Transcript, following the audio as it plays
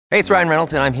Hey, it's Ryan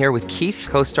Reynolds, and I'm here with Keith,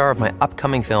 co-star of my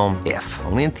upcoming film, If,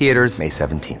 only in theaters May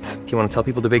 17th. Do you want to tell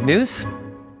people the big news?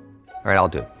 All right, I'll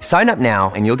do it. Sign up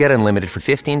now and you'll get unlimited for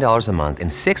 $15 a month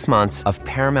and 6 months of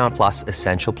Paramount Plus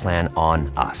Essential Plan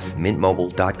on us.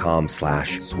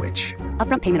 MintMobile.com/switch.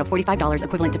 Upfront payment of $45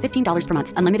 equivalent to $15 per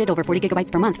month. Unlimited over 40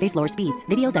 gigabytes per month. Face lower speeds.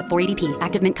 Videos at 480p.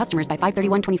 Active Mint customers by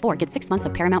 531.24 get 6 months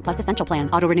of Paramount Plus Essential Plan.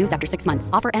 Auto renews after 6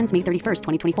 months. Offer ends May 31st,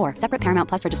 2024. Separate Paramount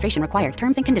Plus registration required.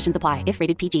 Terms and conditions apply if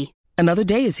rated PG. Another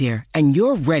day is here, and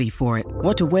you're ready for it.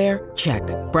 What to wear? Check.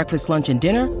 Breakfast, lunch, and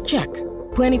dinner? Check.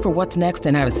 Planning for what's next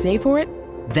and how to save for it?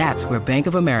 That's where Bank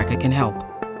of America can help.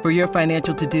 For your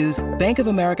financial to-dos, Bank of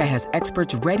America has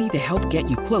experts ready to help get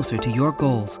you closer to your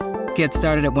goals. Get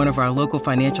started at one of our local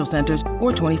financial centers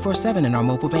or 24/7 in our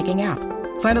mobile banking app.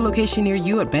 Find a location near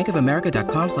you at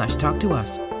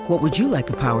bankofamerica.com/talktous. What would you like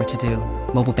the power to do?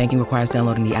 Mobile banking requires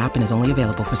downloading the app and is only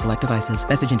available for select devices.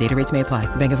 Message and data rates may apply.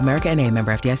 Bank of America N.A.,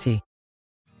 member FDIC.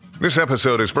 This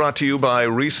episode is brought to you by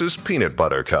Reese's Peanut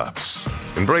Butter Cups.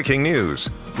 In breaking news,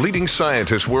 leading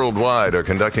scientists worldwide are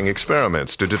conducting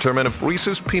experiments to determine if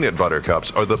Reese's Peanut Butter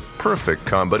Cups are the perfect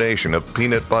combination of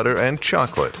peanut butter and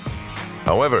chocolate.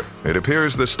 However, it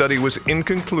appears the study was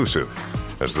inconclusive,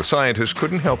 as the scientists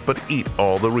couldn't help but eat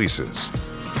all the Reese's.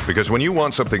 Because when you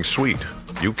want something sweet,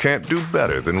 you can't do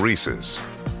better than Reese's.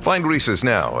 Find Reese's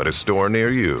now at a store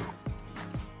near you.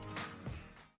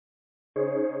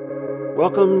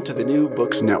 Welcome to the New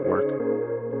Books Network.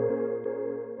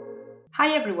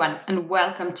 Hi everyone, and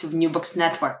welcome to New Books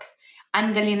Network.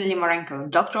 I'm Galina Limorenko,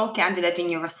 doctoral candidate in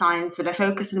neuroscience with a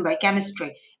focus on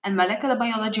biochemistry and molecular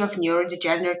biology of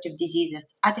neurodegenerative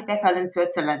diseases at EPFL in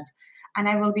Switzerland, and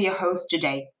I will be your host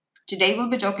today. Today we'll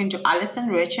be talking to Alison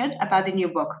Richard about the new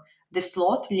book, The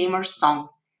Sloth Lemur's Song,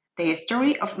 The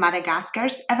History of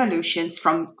Madagascar's Evolutions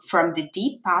from the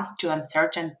Deep Past to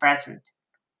Uncertain Present.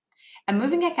 A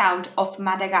moving account of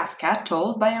Madagascar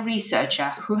told by a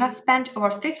researcher who has spent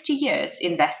over 50 years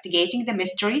investigating the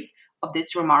mysteries of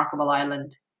this remarkable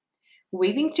island.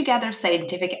 Weaving together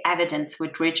scientific evidence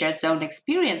with Richard's own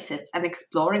experiences and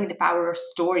exploring the power of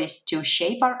stories to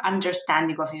shape our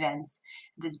understanding of events,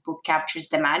 this book captures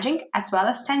the magic as well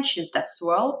as tensions that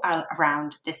swirl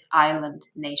around this island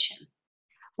nation.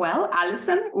 Well,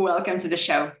 Alison, welcome to the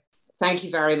show. Thank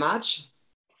you very much.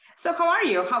 So how are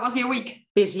you? How was your week?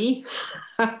 Busy,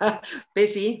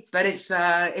 busy, but it's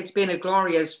been a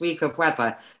glorious week of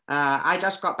weather. I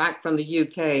just got back from the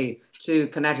UK to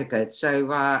Connecticut,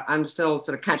 so I'm still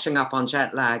sort of catching up on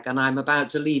jet lag, and I'm about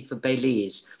to leave for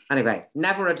Belize. Anyway,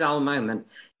 never a dull moment.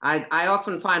 I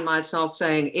often find myself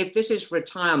saying, if this is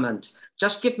retirement,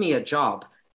 just give me a job.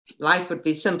 Life would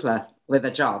be simpler with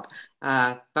a job.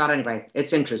 But anyway,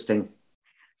 it's interesting.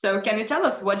 So can you tell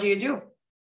us, what do you do?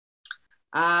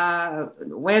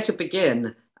 Where to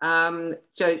begin? So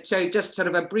just sort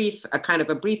of a brief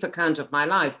account of my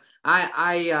life.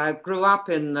 I grew up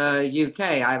in the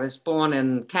UK. I was born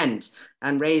in Kent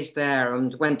and raised there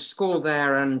and went to school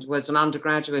there and was an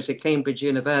undergraduate at Cambridge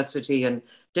University and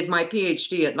did my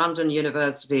PhD at London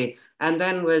University and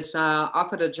then was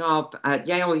offered a job at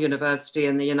Yale University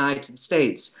in the United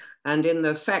States. And in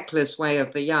the feckless way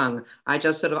of the young, I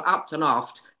just sort of upped and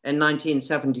offed in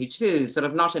 1972, sort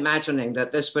of not imagining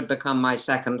that this would become my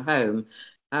second home.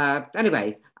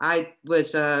 Anyway, I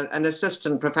was an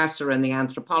assistant professor in the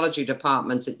anthropology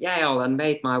department at Yale and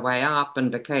made my way up and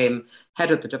became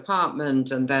head of the department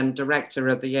and then director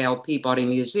of the Yale Peabody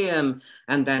Museum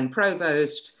and then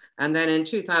provost. And then in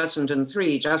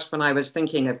 2003, just when I was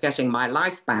thinking of getting my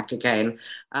life back again,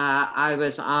 I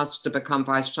was asked to become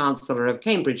vice chancellor of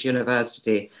Cambridge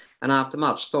University. And after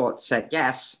much thought, said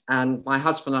yes. And my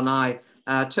husband and I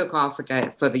took off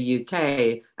again for the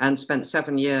UK and spent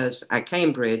 7 years at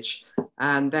Cambridge.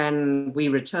 And then we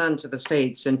returned to the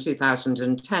States in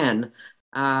 2010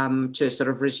 to sort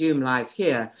of resume life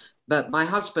here. But my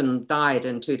husband died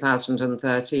in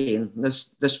 2013.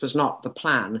 This was not the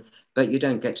plan, but you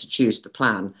don't get to choose the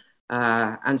plan.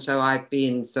 And so I've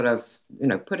been sort of,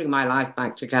 putting my life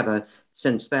back together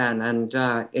since then and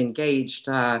engaged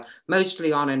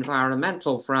mostly on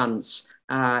environmental fronts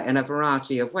in a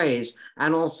variety of ways,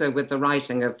 and also with the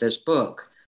writing of this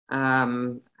book.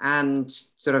 And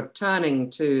sort of turning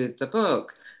to the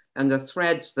book and the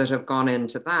threads that have gone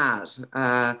into that,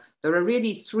 there are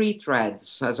really three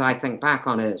threads as I think back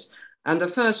on it. And the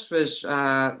first is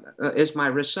my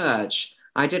research.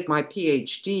 I did my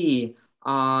PhD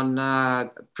on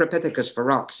Propithecus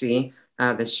feroxi,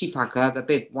 the sifaka, the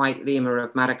big white lemur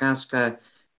of Madagascar.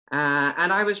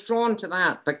 And I was drawn to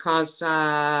that because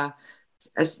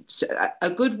a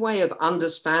good way of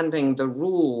understanding the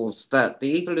rules, that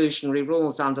the evolutionary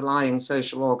rules underlying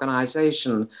social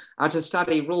organization, are to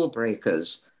study rule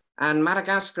breakers. And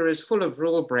Madagascar is full of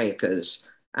rule breakers.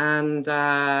 And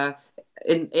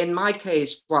in my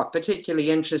case, what particularly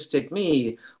interested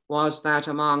me was that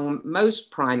among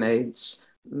most primates,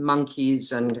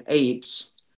 monkeys and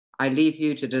apes, I leave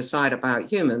you to decide about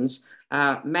humans,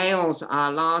 males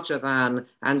are larger than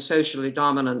and socially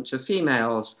dominant to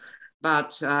females.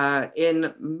 But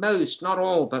in most, not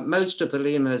all, but most of the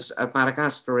lemurs of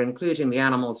Madagascar, including the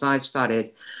animals I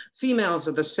studied, females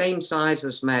are the same size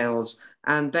as males,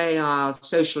 and they are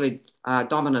socially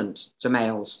dominant to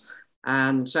males.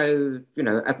 And so,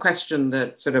 a question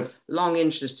that sort of long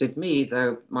interested me,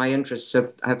 though my interests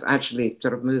have actually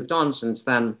sort of moved on since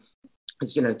then,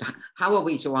 is, how are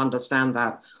we to understand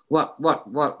that? What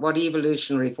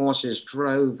evolutionary forces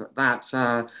drove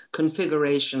that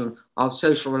configuration of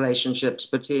social relationships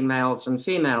between males and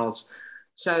females?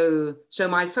 So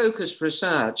my focused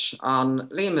research on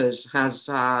lemurs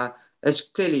is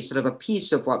clearly sort of a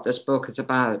piece of what this book is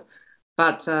about.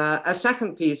 But a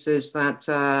second piece is that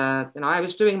I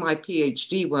was doing my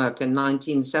PhD work in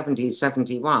 1970,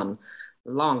 71,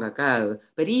 long ago.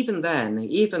 But even then,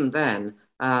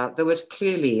 there was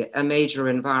clearly a major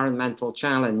environmental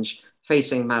challenge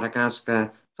facing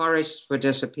Madagascar. Forests were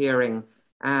disappearing,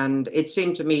 and it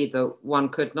seemed to me that one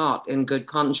could not, in good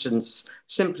conscience,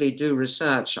 simply do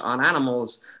research on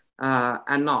animals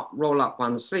and not roll up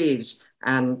one's sleeves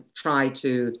and try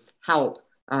to help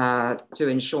to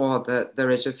ensure that there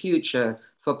is a future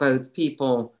for both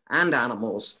people and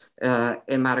animals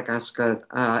in Madagascar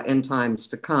in times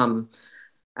to come.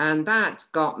 And that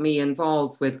got me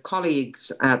involved with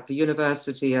colleagues at the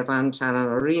University of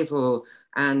Antananarivo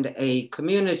and a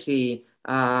community,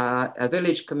 a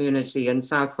village community in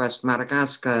southwest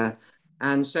Madagascar.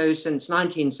 And so since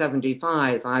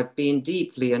 1975, I've been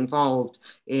deeply involved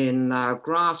in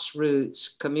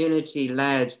grassroots,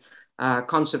 community-led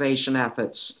conservation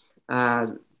efforts,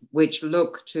 which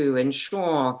look to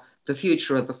ensure the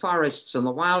future of the forests and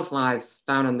the wildlife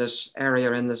down in this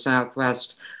area in the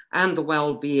southwest, and the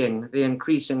well-being, the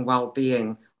increasing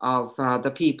well-being of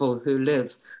the people who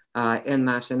live in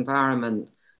that environment.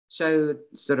 So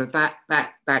sort of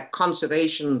that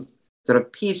conservation sort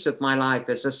of piece of my life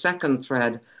is a second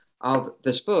thread of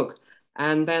this book.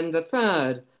 And then the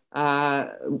third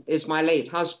is my late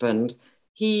husband.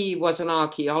 He was an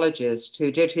archaeologist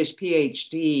who did his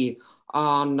PhD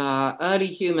on early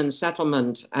human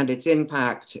settlement and its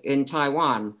impact in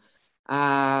Taiwan.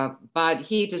 But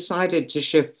he decided to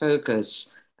shift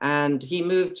focus, and he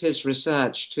moved his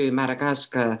research to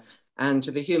Madagascar and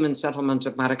to the human settlement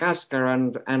of Madagascar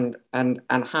and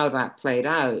how that played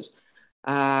out.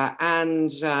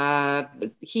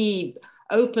 He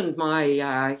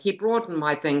broadened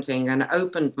my thinking and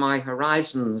opened my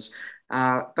horizons,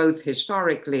 both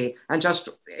historically and just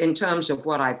in terms of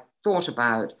what I thought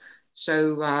about.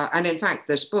 So, and in fact,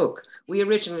 this book, we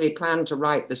originally planned to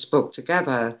write this book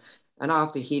together. And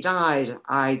after he died,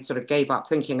 I sort of gave up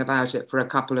thinking about it for a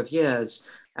couple of years,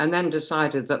 and then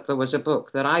decided that there was a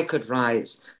book that I could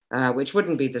write, which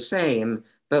wouldn't be the same,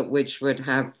 but which would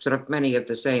have sort of many of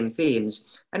the same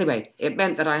themes. Anyway, it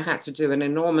meant that I had to do an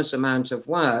enormous amount of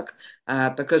work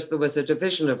because there was a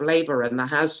division of labor in the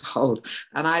household,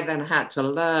 and I then had to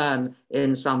learn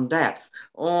in some depth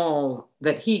all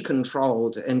that he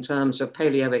controlled in terms of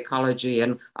paleoecology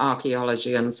and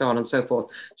archaeology and so on and so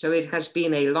forth. So it has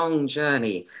been a long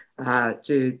journey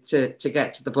to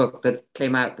get to the book that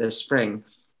came out this spring.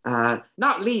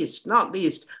 Not least,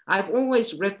 I've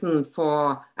always written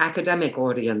for academic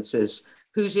audiences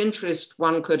whose interest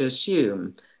one could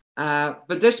assume.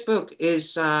 But this book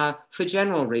is for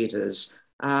general readers,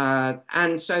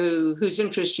 and so whose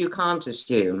interest you can't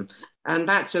assume. And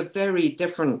that's a very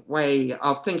different way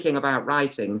of thinking about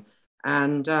writing,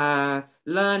 and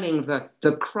learning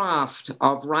the craft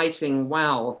of writing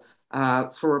well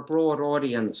for a broad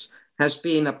audience has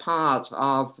been a part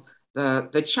of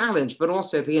the challenge, but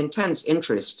also the intense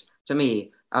interest to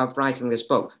me of writing this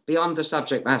book, beyond the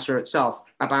subject matter itself,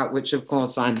 about which, of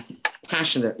course, I'm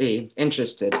passionately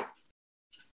interested.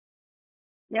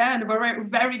 Yeah, and we're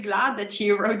very glad that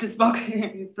you wrote this book.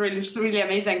 It's really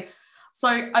amazing. So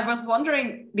I was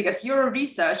wondering, because you're a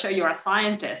researcher, you're a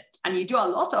scientist, and you do a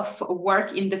lot of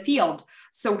work in the field.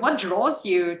 So what draws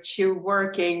you to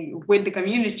working with the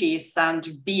communities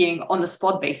and being on the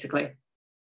spot, basically?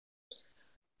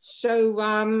 So,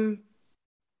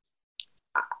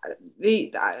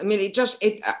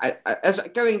 as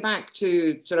going back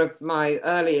to sort of my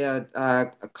earlier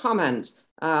comment,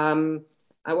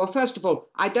 Well, first of all,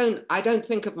 I don't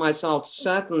think of myself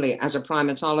certainly as a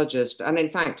primatologist, and in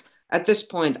fact, at this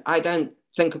point, I don't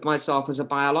think of myself as a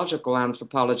biological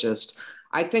anthropologist.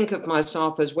 I think of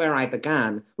myself as where I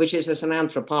began, which is as an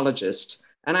anthropologist.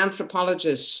 An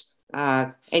anthropologist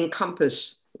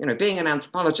encompass, being an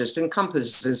anthropologist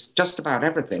encompasses just about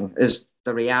everything, is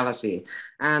the reality.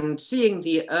 And seeing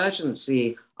the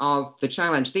urgency of the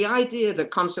challenge, the idea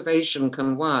that conservation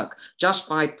can work just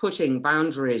by putting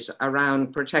boundaries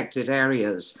around protected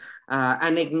areas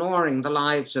and ignoring the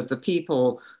lives of the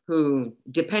people who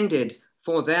depended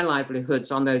for their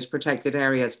livelihoods on those protected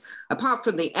areas. Apart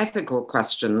from the ethical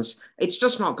questions, it's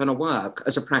just not going to work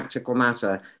as a practical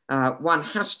matter. One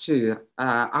has to,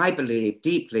 I believe,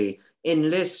 deeply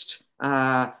enlist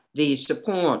the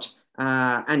support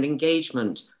and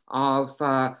engagement of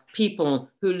people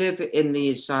who live in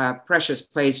these precious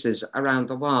places around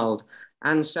the world.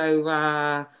 And so,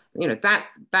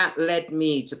 that led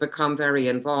me to become very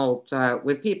involved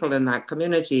with people in that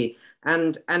community.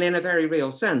 And in a very real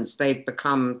sense, they've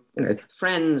become,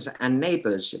 friends and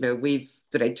neighbors.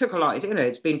 They took a lot,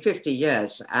 it's been 50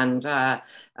 years. And, the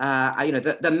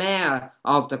mayor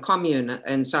of the commune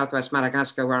in southwest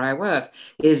Madagascar where I work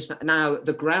is now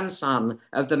the grandson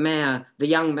of the mayor, the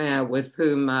young mayor with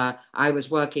whom I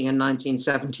was working in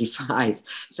 1975.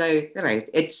 So,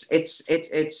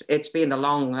 it's been a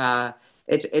long,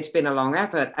 it's been a long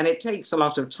effort, and it takes a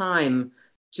lot of time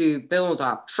to build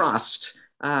up trust.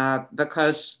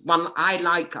 Because from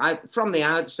the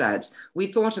outset, we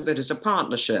thought of it as a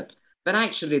partnership, but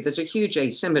actually there's a huge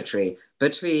asymmetry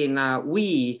between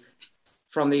we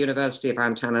from the University of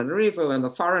Antananarivo and the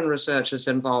foreign researchers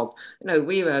involved.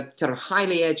 We were sort of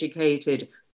highly educated,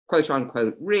 quote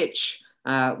unquote, rich,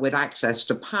 with access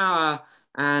to power.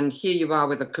 And here you are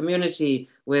with a community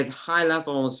with high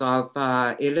levels of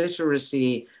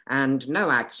illiteracy and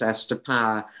no access to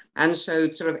power. And so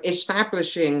sort of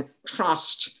establishing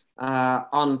trust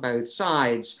on both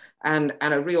sides and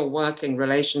a real working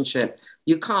relationship,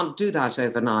 you can't do that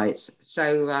overnight.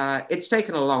 So it's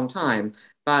taken a long time,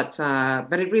 but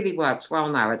it really works well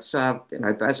now. It's,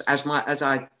 as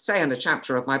I say in a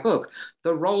chapter of my book,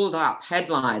 the rolled up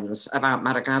headlines about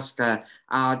Madagascar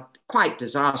are quite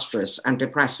disastrous and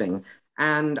depressing.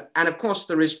 And of course,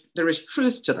 there is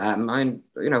truth to them. I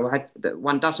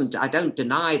don't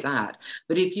deny that.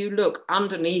 But if you look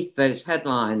underneath those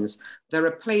headlines, there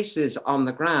are places on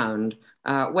the ground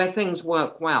where things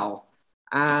work well.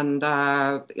 And,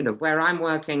 where I'm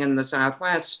working in the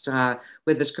Southwest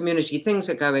with this community, things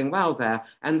are going well there.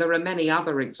 And there are many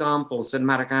other examples in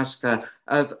Madagascar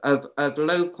of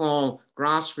local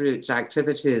grassroots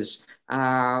activities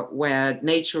where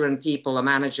nature and people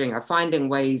are finding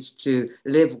ways to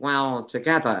live well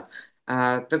together.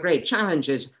 The great challenge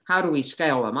is, how do we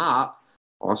scale them up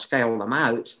or scale them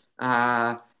out?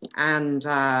 That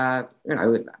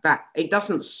it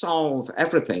doesn't solve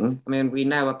everything. I mean, we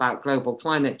know about global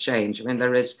climate change. I mean,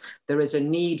 there is a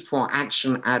need for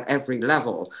action at every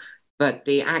level, but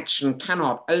the action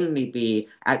cannot only be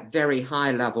at very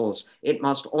high levels. It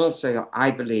must also,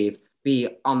 I believe, be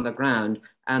on the ground.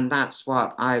 And that's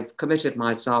what I've committed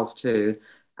myself to.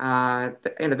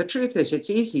 The truth is, it's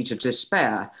easy to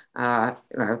despair,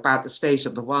 about the state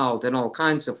of the world in all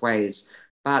kinds of ways.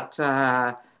 But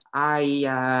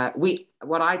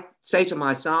what I say to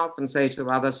myself and say to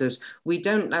others is, we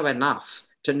don't know enough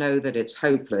to know that it's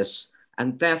hopeless,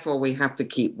 and therefore we have to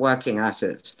keep working at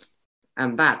it.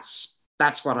 And that's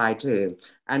what I do.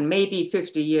 And maybe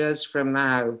 50 years from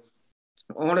now,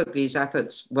 all of these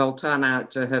efforts will turn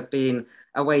out to have been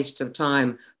a waste of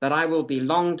time, but I will be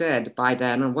long dead by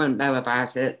then and won't know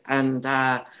about it. And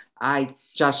I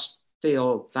just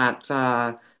feel that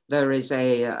there is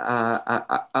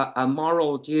a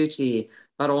moral duty,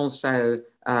 but also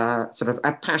sort of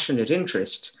a passionate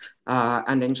interest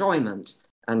and enjoyment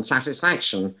and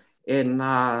satisfaction in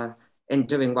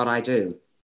doing what I do.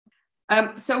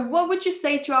 So what would you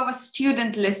say to our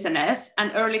student listeners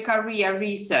and early career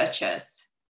researchers?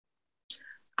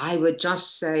 I would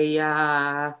just say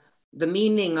the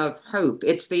meaning of hope.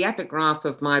 It's the epigraph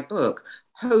of my book.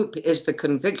 Hope is the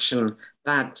conviction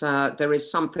that there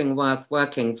is something worth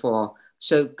working for,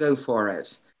 so go for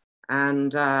it.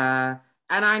 And I'm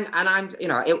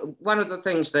one of the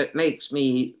things that makes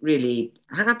me really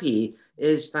happy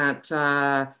is that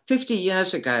 50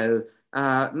 years ago,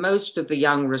 most of the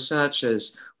young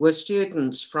researchers were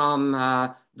students from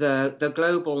the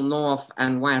global North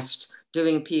and West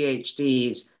doing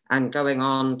PhDs and going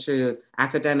on to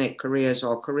academic careers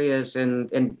or careers in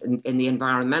the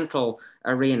environmental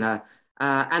arena.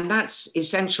 And that's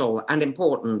essential and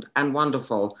important and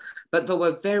wonderful. but there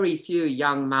were very few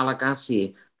young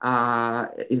Malagasy.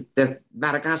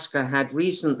 Madagascar had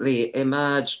recently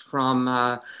emerged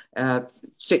from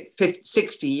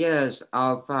 60 years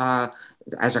of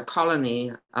as a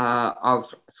colony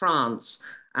of France.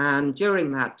 And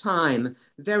during that time,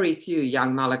 very few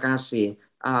young Malagasy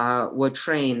were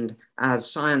trained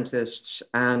as scientists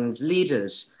and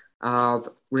leaders of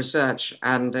research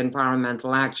and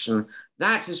environmental action.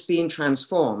 That has been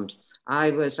transformed.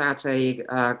 I was at a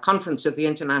conference of the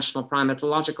International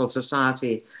Primatological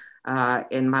Society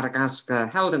in Madagascar,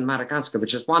 held in Madagascar,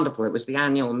 which is wonderful. It was the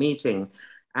annual meeting.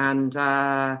 And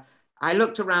I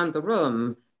looked around the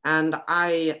room, and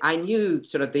I knew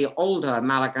sort of the older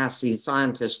Malagasy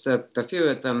scientists, the few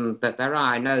of them that there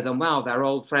are. I know them well. They're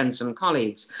old friends and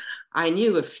colleagues. I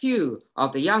knew a few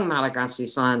of the young Malagasy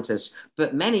scientists,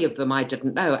 but many of them I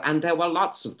didn't know, and there were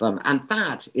lots of them, and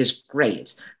that is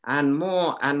great. And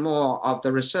more of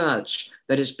the research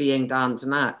that is being done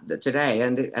today,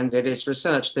 and it is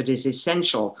research that is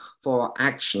essential for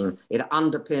action. It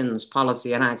underpins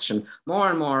policy and action. More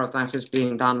and more of that is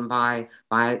being done by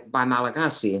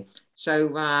Malagasy. So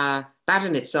that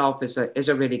in itself is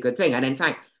a really good thing. And in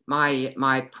fact,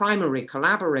 my primary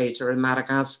collaborator in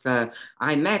Madagascar,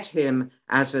 I met him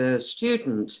as a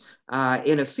student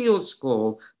in a field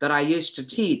school that I used to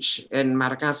teach in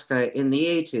Madagascar in the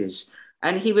 80s.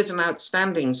 And he was an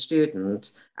outstanding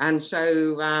student. And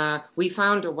so we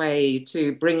found a way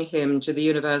to bring him to the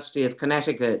University of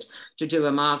Connecticut to do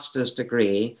a master's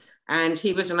degree. And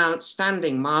he was an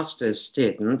outstanding master's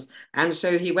student. And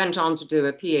so he went on to do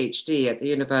a PhD at the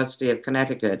University of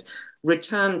Connecticut,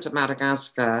 returned to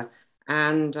Madagascar,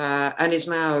 and is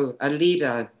now a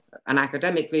leader, an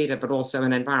academic leader, but also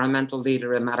an environmental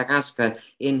leader in Madagascar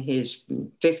in his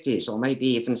 50s or maybe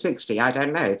even 60. I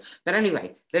don't know. But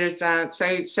anyway, there's as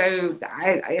I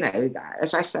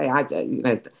say,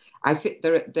 I think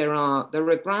there are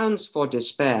grounds for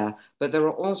despair, but there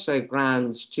are also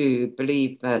grounds to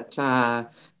believe that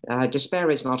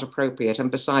despair is not appropriate, and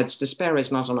besides, despair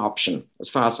is not an option, as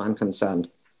far as I'm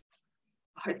concerned.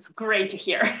 It's great to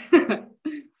hear.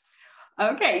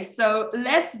 Okay, so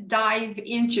let's dive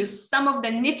into some of the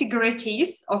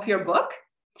nitty-gritties of your book.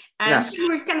 And yes.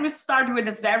 we start with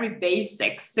the very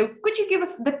basics. So could you give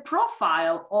us the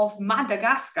profile of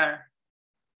Madagascar?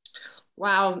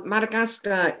 Well,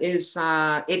 Madagascar is,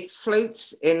 it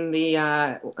floats in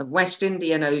the West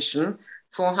Indian Ocean,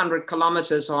 400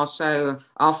 kilometers or so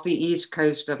off the east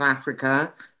coast of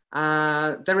Africa.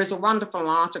 There is a wonderful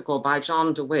article by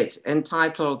John DeWitt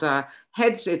entitled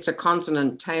Heads, It's a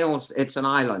Continent, Tails, It's an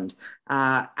Island.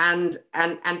 And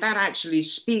that actually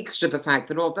speaks to the fact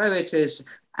that although it is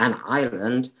an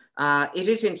island, it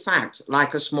is in fact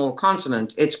like a small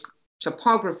continent. Its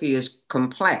topography is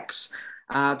complex.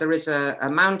 There is a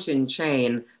mountain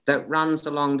chain that runs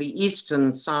along the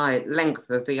eastern length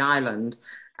of the island,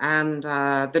 and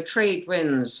the trade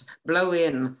winds blow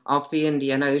in off the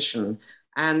Indian Ocean.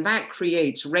 And that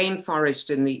creates rainforest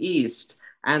in the east,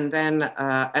 and then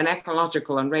an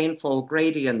ecological and rainfall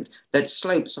gradient that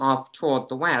slopes off toward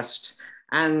the west,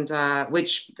 and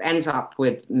which ends up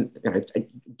with a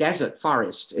desert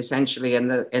forest, essentially, in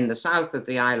the south of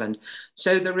the island.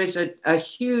 So there is a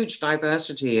huge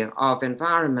diversity of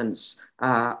environments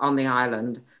on the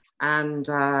island, and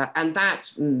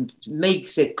that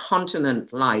makes it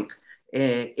continent-like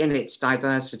in its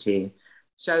diversity.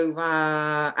 So,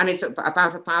 and it's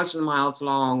about 1,000 miles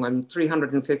long and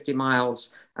 350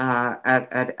 miles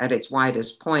at its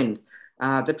widest point.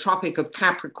 The Tropic of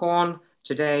Capricorn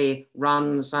today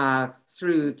runs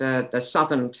through the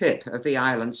southern tip of the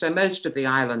island. So most of the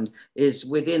island is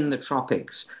within the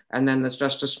tropics. And then there's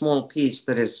just a small piece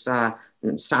that is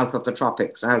south of the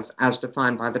tropics, as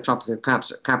defined by the Tropic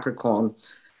of Capricorn.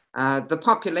 The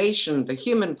population, the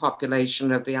human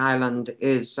population of the island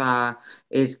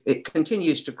it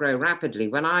continues to grow rapidly.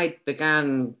 When I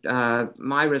began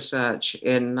my research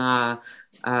in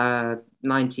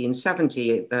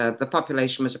 1970, the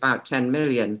population was about 10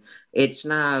 million. It's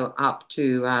now up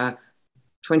to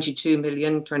 22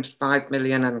 million, 25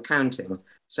 million and counting.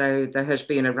 So there has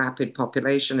been a rapid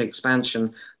population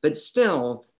expansion, but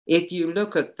still, if you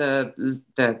look at the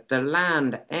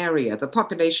land area, the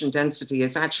population density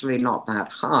is actually not that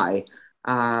high.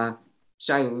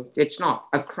 So it's not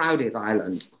a crowded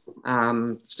island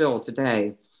still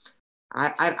today.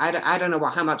 I don't know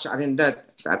how much, I mean,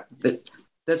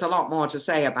 there's a lot more to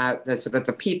say about the sort of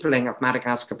the peopling of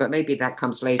Madagascar, but maybe that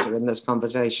comes later in this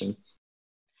conversation.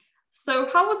 So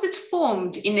how was it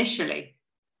formed initially?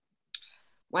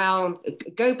 Well,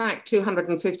 go back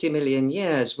 250 million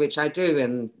years, which I do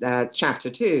in chapter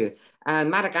 2. And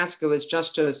Madagascar was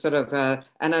just a sort of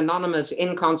an anonymous,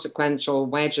 inconsequential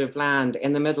wedge of land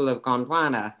in the middle of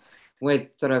Gondwana, with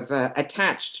sort of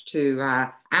attached to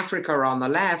Africa on the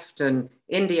left and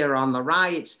India on the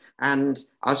right, and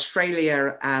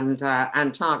Australia and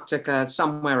Antarctica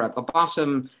somewhere at the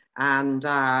bottom, and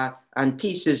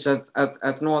pieces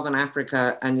of Northern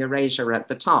Africa and Eurasia at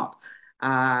the top.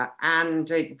 And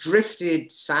it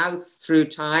drifted south through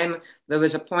time. There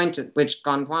was a point at which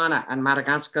Gondwana and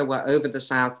Madagascar were over the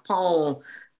South Pole.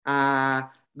 But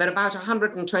about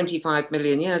 125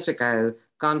 million years ago,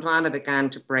 Gondwana began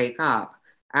to break up.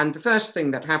 And the first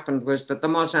thing that happened was that the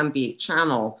Mozambique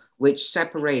Channel, which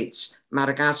separates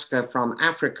Madagascar from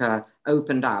Africa,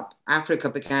 opened up. Africa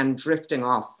began drifting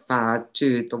off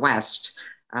to the west.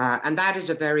 And that is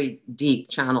a very deep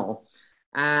channel.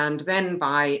 And then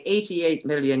by 88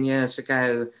 million years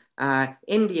ago,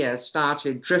 India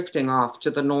started drifting off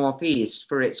to the northeast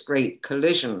for its great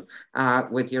collision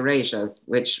with Eurasia,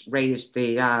 which raised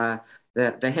the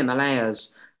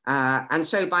Himalayas. And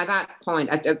so by that point,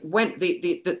 when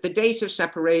the date of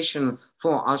separation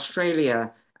for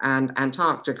Australia and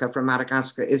Antarctica from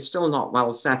Madagascar is still not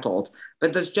well settled,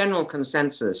 but there's general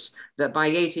consensus that by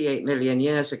 88 million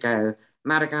years ago,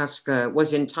 Madagascar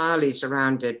was entirely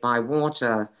surrounded by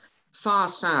water far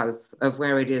south of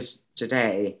where it is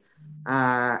today.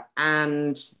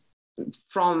 And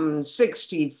from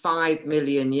 65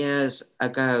 million years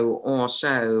ago or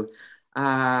so,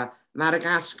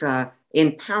 Madagascar,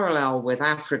 in parallel with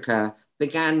Africa,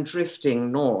 began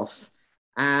drifting north.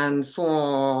 And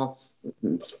for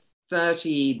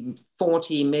 30,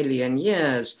 40 million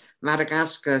years,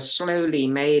 Madagascar slowly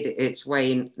made its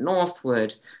way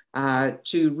northward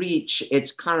to reach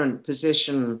its current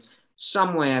position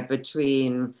somewhere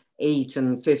between 8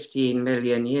 and 15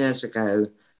 million years ago.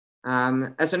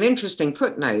 As an interesting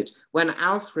footnote, when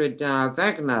Alfred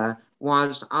Wegener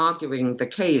was arguing the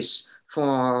case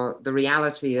for the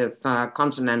reality of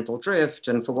continental drift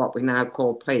and for what we now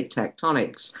call plate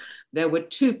tectonics, there were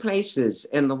 2 places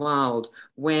in the world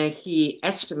where he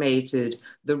estimated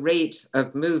the rate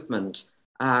of movement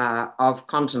of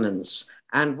continents.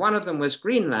 And one of them was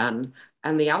Greenland,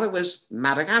 and the other was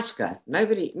Madagascar.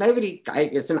 Nobody,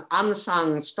 it's an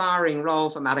unsung starring role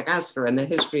for Madagascar in the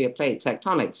history of plate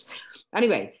tectonics.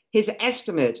 Anyway, his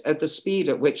estimate of the speed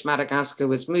at which Madagascar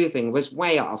was moving was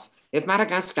way off. If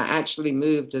Madagascar actually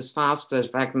moved as fast as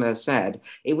Wegener said,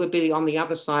 it would be on the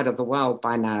other side of the world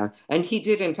by now. And he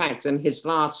did, in fact, in his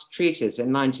last treatise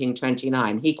in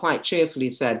 1929, he quite cheerfully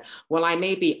said, well, I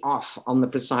may be off on the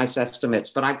precise estimates,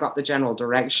 but I got the general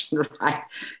direction right.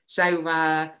 So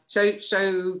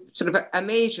sort of a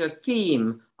major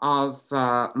theme of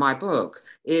my book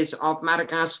is of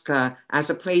Madagascar as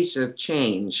a place of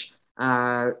change.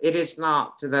 It is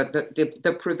not,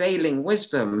 the prevailing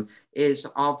wisdom is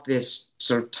of this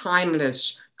sort of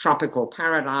timeless tropical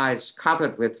paradise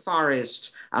covered with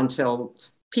forest until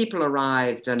people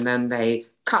arrived and then they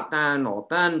cut down or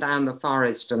burned down the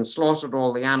forest and slaughtered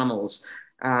all the animals.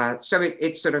 So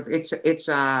it's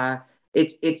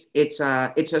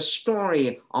a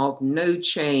story of no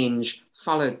change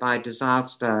followed by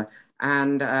disaster.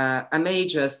 And a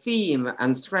major theme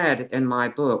and thread in my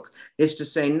book is to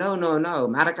say, no,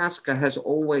 Madagascar has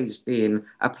always been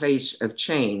a place of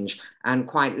change and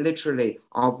quite literally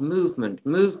of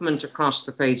movement across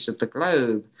the face of the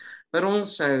globe, but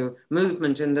also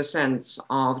movement in the sense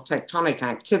of tectonic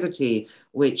activity,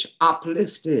 which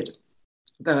uplifted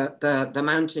the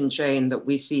mountain chain that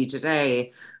we see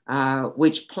today,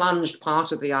 which plunged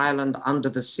part of the island under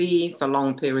the sea for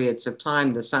long periods of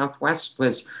time. The Southwest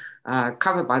was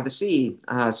covered by the sea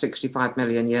 65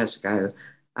 million years ago.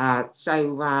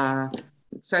 So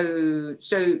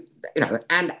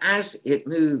and as it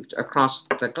moved across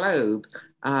the globe,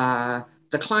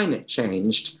 the climate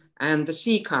changed, and the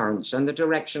sea currents and the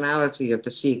directionality of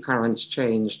the sea currents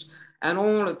changed, and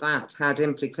all of that had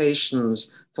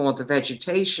implications for the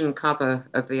vegetation cover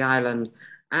of the island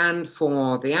and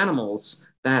for the animals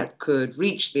that could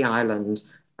reach the island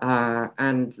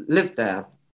and live there.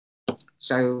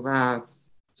 So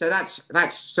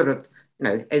that's sort of,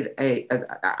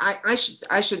 I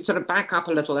should sort of back up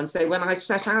a little and say, when I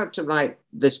set out to write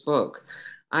this book,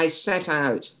 I set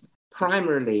out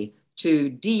primarily to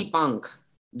debunk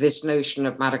this notion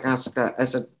of Madagascar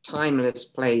as a timeless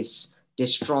place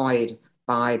destroyed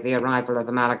by the arrival of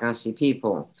the Malagasy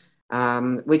people,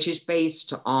 which is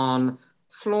based on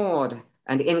flawed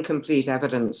and incomplete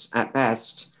evidence at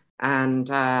best, and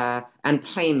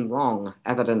plain wrong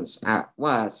evidence at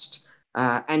worst.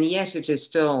 And yet it is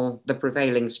still the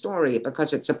prevailing story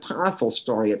because it's a powerful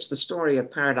story. It's the story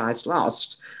of Paradise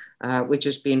Lost, which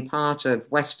has been part of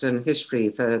Western history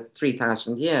for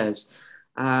 3,000 years.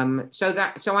 So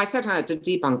I set out to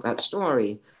debunk that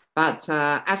story. But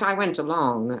as I went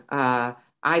along,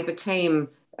 I became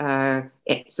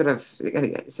sort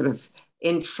of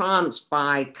entranced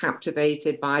by,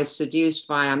 captivated by, seduced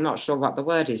by, I'm not sure what the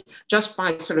word is, just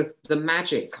by sort of the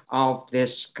magic of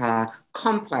this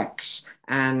complex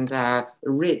and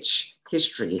rich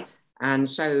history. And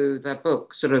so the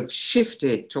book sort of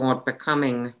shifted toward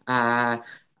becoming an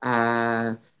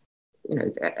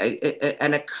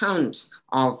account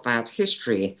of that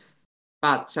history,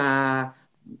 but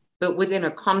within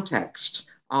a context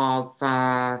of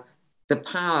the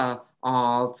power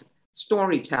of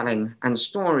storytelling and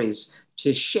stories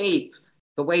to shape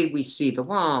the way we see the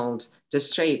world, to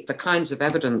shape the kinds of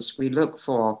evidence we look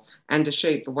for, and to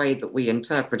shape the way that we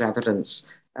interpret evidence.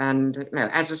 And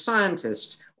as a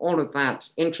scientist, all of that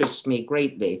interests me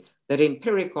greatly, that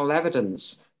empirical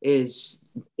evidence is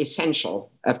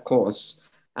essential, of course,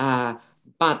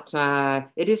 but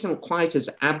it isn't quite as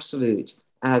absolute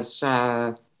as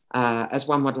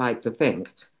one would like to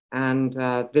think. And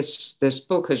this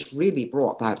book has really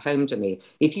brought that home to me.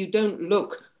 If you don't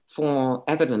look for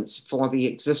evidence for the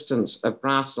existence of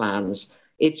grasslands,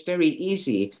 it's very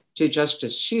easy to just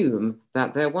assume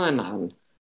that there were none.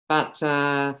 But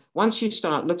once you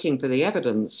start looking for the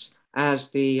evidence,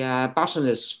 as the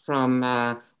botanists from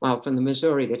the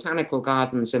Missouri Botanical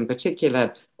Gardens in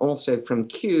particular, also from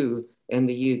Kew in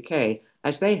the UK,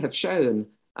 as they have shown,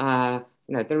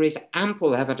 there is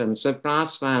ample evidence of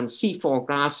grasslands, C4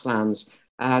 grasslands,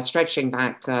 stretching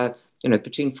back,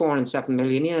 between 4 and 7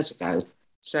 million years ago.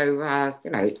 So,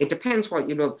 it depends what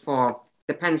you look for,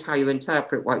 depends how you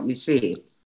interpret what you see,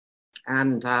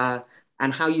 and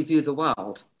how you view the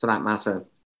world, for that matter.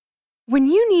 When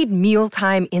you need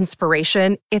mealtime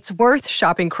inspiration, it's worth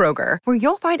shopping Kroger, where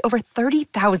you'll find over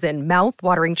 30,000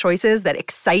 mouth-watering choices that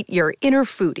excite your inner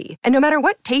foodie. And no matter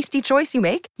what tasty choice you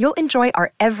make, you'll enjoy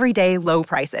our everyday low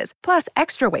prices, plus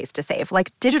extra ways to save,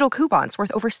 like digital coupons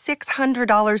worth over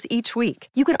 $600 each week.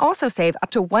 You can also save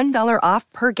up to $1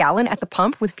 off per gallon at the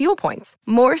pump with fuel points.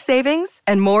 More savings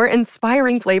and more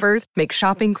inspiring flavors make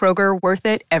shopping Kroger worth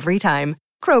it every time.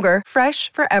 Kroger,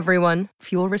 fresh for everyone.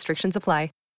 Fuel restrictions apply.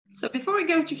 So before we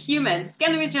go to humans,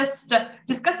 can we just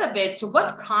discuss a bit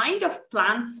what kind of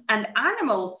plants and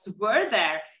animals were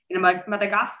there in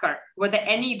Madagascar? Were there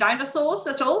any dinosaurs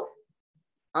at all?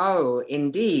 Oh,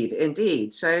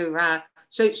 indeed. So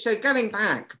going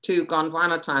back to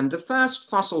Gondwana time, the first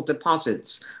fossil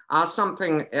deposits are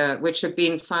something which have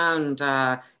been found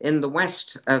in the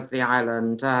west of the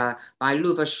island by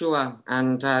Luvashua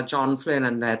and John Flynn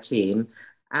and their team.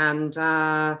 And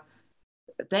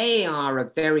they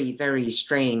are very, very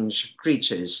strange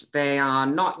creatures. They are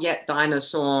not yet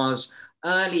dinosaurs,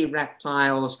 early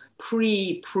reptiles,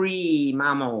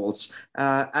 pre-mammals,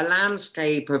 a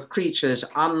landscape of creatures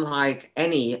unlike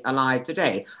any alive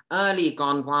today, early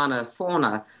Gondwana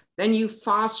fauna. Then you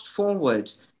fast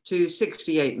forward to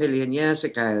 68 million years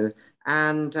ago,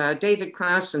 and David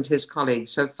Krauss and his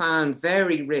colleagues have found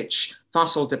very rich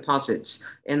fossil deposits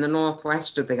in the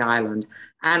northwest of the island.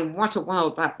 And what a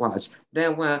world that was.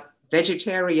 There were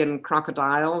vegetarian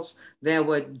crocodiles. There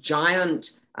were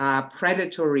giant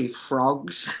predatory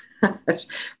frogs. It's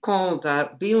called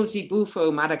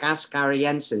Beelzebufo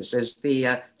madagascariensis, is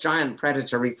the giant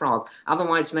predatory frog,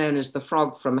 otherwise known as the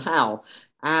frog from hell.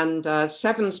 And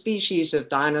 7 species of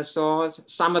dinosaurs,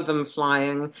 some of them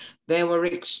flying. There were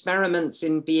experiments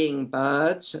in being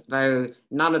birds, though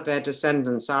none of their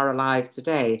descendants are alive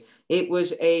today. It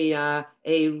was a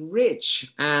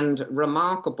rich and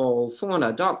remarkable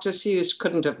fauna. Dr. Seuss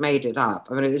couldn't have made it up.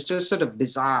 I mean, it was just sort of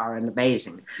bizarre and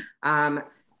amazing.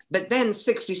 But then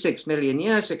 66 million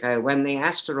years ago, when the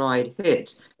asteroid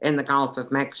hit in the Gulf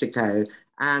of Mexico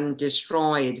and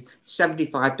destroyed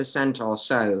 75% or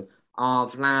so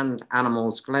of land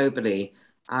animals globally,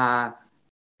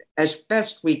 as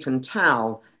best we can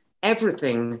tell,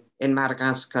 everything in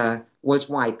Madagascar was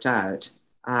wiped out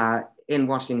in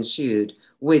what ensued,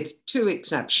 with 2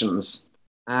 exceptions.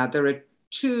 There are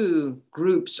 2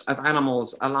 groups of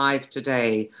animals alive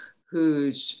today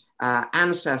whose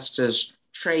ancestors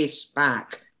trace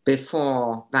back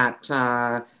before that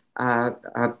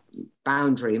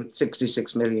boundary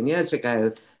 66 million years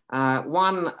ago.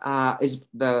 One are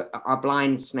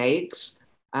blind snakes,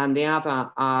 and the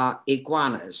other are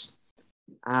iguanas.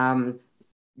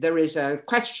 There is a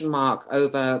question mark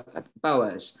over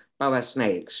boa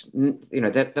snakes.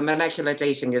 The molecular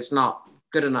dating is not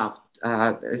good enough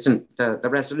the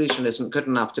resolution isn't good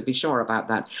enough to be sure about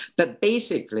that. But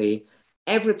basically,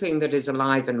 everything that is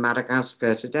alive in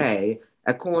Madagascar today,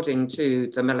 according to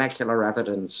the molecular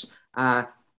evidence,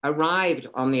 arrived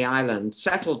on the island,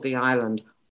 settled the island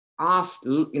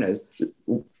after,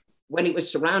 when it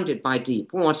was surrounded by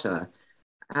deep water.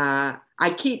 I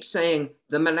keep saying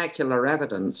the molecular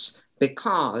evidence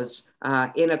because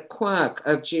in a quirk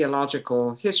of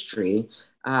geological history,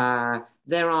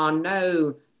 there are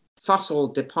no fossil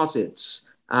deposits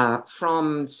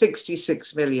from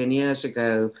 66 million years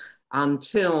ago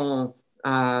until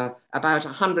about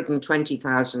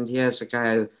 120,000 years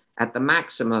ago at the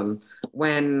maximum,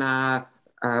 when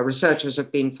researchers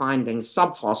have been finding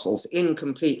subfossils,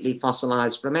 incompletely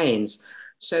fossilized remains.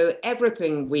 So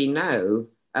everything we know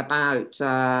about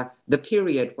the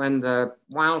period when the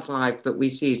wildlife that we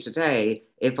see today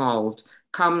evolved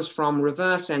comes from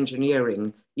reverse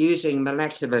engineering using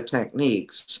molecular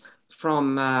techniques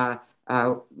from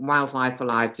wildlife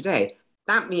alive today.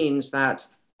 That means that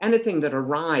anything that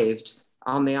arrived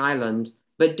on the island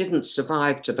but didn't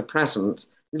survive to the present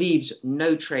leaves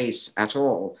no trace at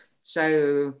all.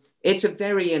 So it's a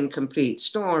very incomplete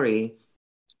story.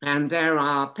 And there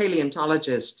are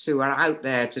paleontologists who are out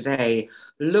there today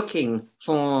looking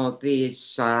for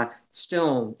these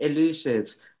still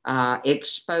elusive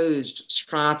exposed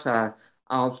strata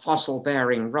of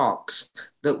fossil-bearing rocks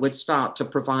that would start to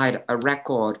provide a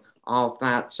record of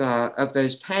that of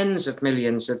those tens of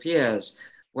millions of years,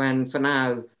 when for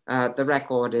now the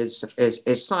record is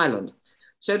silent.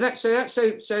 So it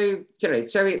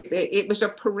was a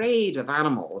parade of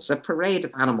animals,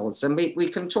 and we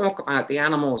can talk about the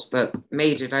animals that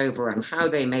made it over and how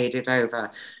they made it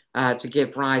over to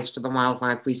give rise to the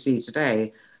wildlife we see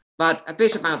today. But a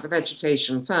bit about the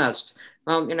vegetation first.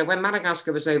 Well, when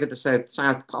Madagascar was over the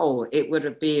South Pole, it would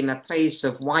have been a place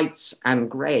of whites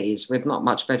and greys with not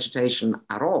much vegetation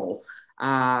at all.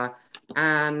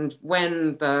 And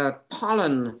when the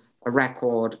pollen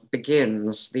record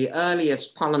begins, the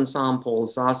earliest pollen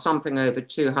samples are something over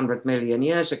 200 million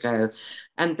years ago.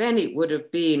 And then it would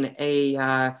have been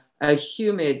a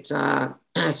humid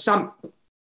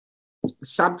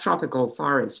subtropical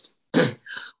forest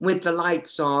with the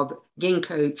likes of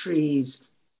ginkgo trees,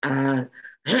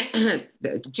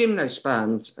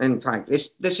 gymnosperms. In fact,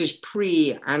 this is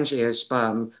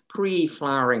pre-angiosperm,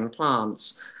 pre-flowering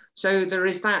plants. So there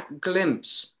is that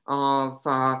glimpse of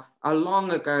a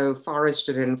long ago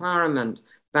forested environment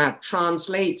that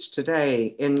translates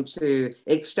today into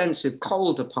extensive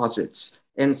coal deposits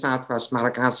in southwest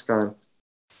Madagascar.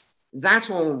 That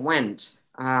all went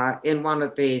in one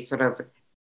of the sort of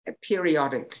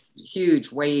periodic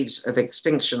huge waves of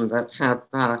extinction that have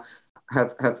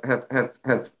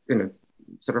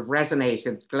sort of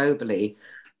resonated globally.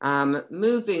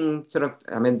 Moving sort of,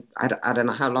 I don't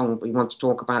know how long we want to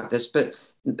talk about this, but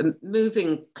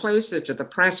moving closer to the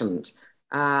present,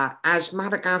 as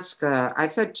Madagascar, I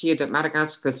said to you that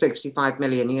Madagascar 65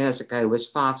 million years ago was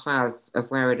far south of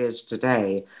where it is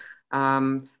today.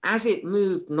 As it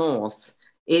moved north,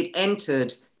 it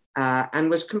entered and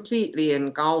was completely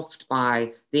engulfed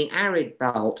by the arid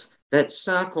belt that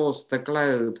circles the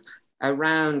globe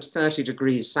around 30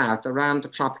 degrees south, around the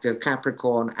Tropic of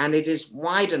Capricorn, and it is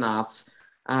wide enough,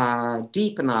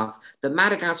 deep enough, that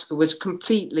Madagascar was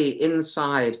completely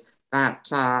inside that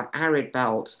arid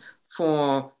belt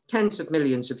for tens of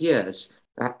millions of years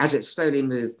as it slowly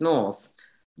moved north.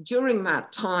 During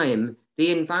that time,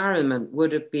 the environment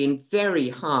would have been very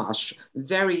harsh,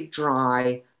 very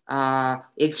dry,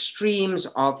 extremes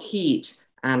of heat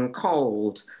and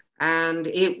cold. And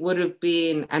it would have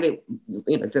been,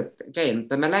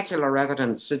 the molecular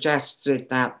evidence suggested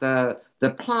that the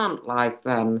plant life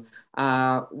then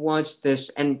was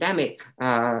this endemic,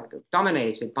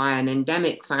 dominated by an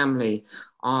endemic family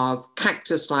of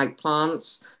cactus-like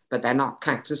plants, but they're not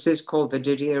cactuses, called the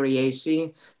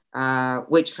Doderiaceae,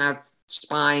 which have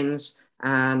spines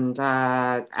and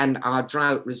are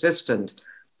drought resistant.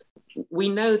 We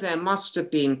know there must have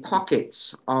been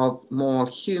pockets of more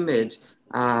humid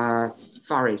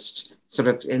forest, sort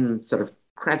of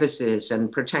crevices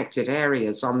and protected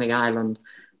areas on the island,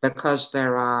 because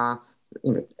there are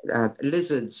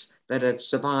lizards that have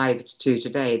survived to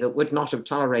today that would not have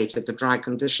tolerated the dry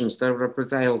conditions that have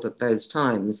prevailed at those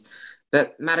times.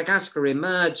 But Madagascar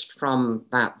emerged from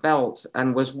that belt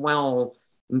and was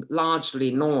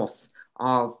largely north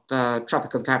of the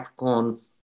Tropic of Capricorn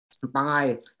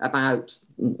by about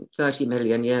 30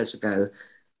 million years ago.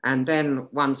 And then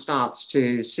one starts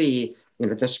to see,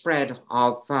 the spread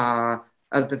of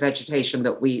the vegetation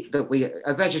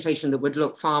a vegetation that would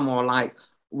look far more like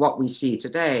what we see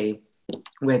today.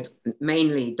 with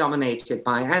mainly dominated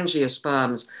by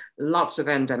angiosperms, lots of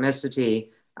endemicity,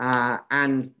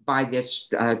 and by these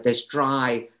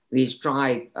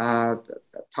drought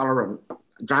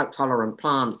tolerant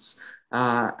plants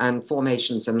and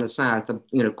formations in the south.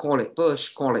 Call it bush,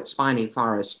 call it spiny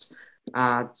forest.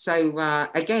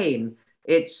 Again,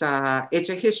 it's a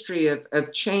history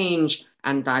of change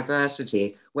and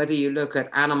diversity, whether you look at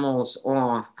animals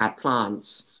or at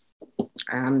plants.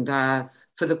 And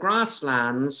for the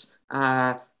grasslands,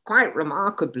 quite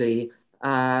remarkably,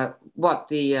 what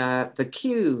the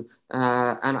Kew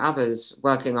and others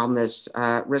working on this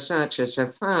researchers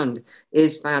have found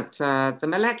is that the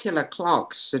molecular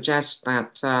clocks suggest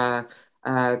that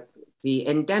the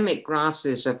endemic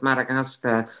grasses of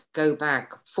Madagascar go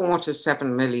back 4 to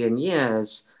 7 million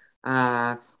years,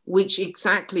 which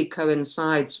exactly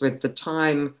coincides with the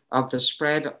time of the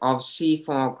spread of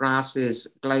C4 grasses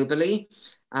globally.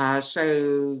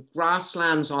 So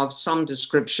grasslands of some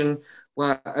description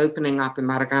were opening up in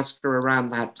Madagascar around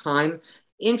that time.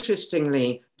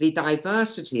 Interestingly, the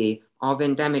diversity of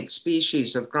endemic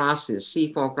species of grasses,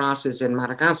 C4 grasses in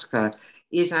Madagascar,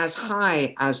 is as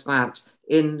high as that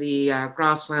in the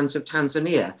grasslands of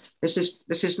Tanzania. This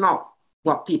is not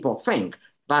what people think,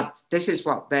 but this is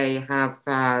what they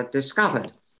have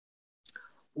discovered.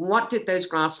 What did those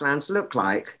grasslands look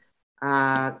like?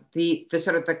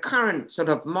 The current sort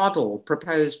of model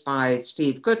proposed by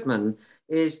Steve Goodman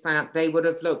is that they would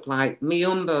have looked like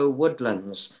Miumbo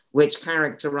woodlands, which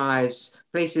characterize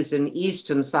places in East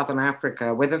and Southern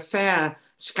Africa with a fair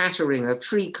scattering of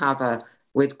tree cover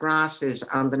with grasses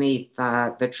underneath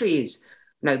the trees.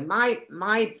 No,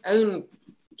 my own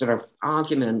sort of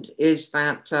argument is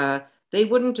that they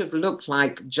wouldn't have looked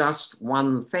like just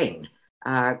one thing.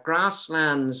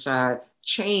 Grasslands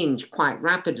change quite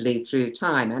rapidly through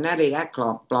time, and Ellie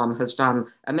Ekblom has done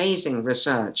amazing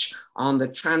research on the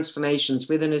transformations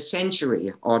within a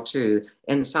century or two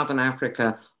in Southern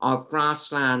Africa of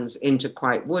grasslands into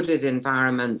quite wooded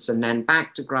environments and then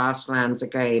back to grasslands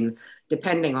again,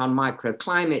 depending on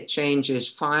microclimate changes,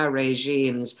 fire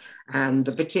regimes, and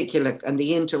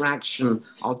the interaction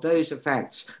of those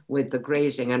effects with the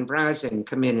grazing and browsing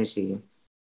community.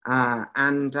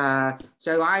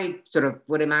 So I sort of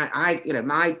would imagine,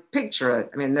 my picture,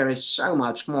 there is so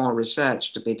much more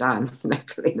research to be done.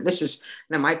 This is,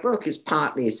 my book is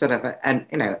partly sort of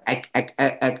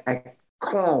a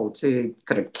call to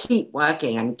kind of keep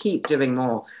working and keep doing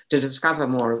more to discover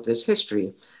more of this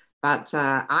history. But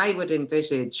I would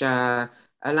envisage a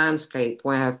landscape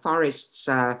where forests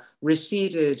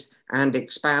receded and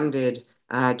expanded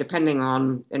depending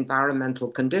on environmental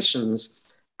conditions.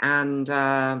 And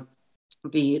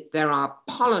there are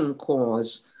pollen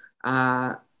cores,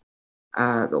 or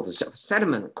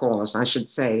sediment cores, I should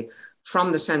say,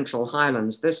 from the Central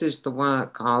Highlands. This is the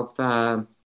work of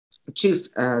two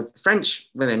French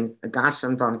women, Gas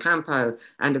and Von Campo,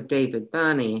 and of David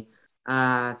Burney,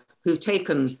 who've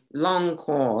taken long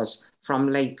cores from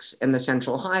lakes in the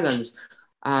Central Highlands,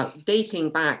 dating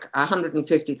back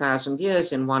 150,000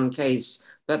 years in one case,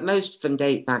 but most of them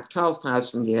date back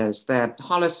 12,000 years. They're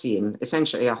Holocene,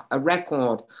 essentially a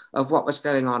record of what was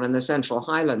going on in the Central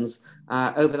Highlands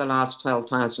over the last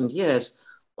 12,000 years.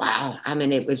 Wow,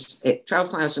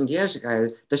 12,000 years ago,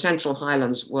 the Central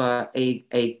Highlands were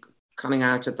coming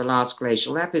out of the last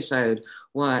glacial episode,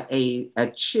 were a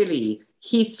chilly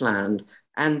heathland.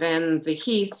 And then the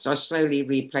heaths are slowly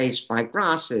replaced by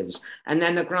grasses. And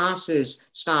then the grasses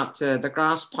the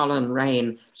grass pollen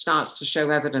rain starts to show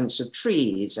evidence of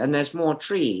trees, and there's more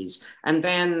trees. And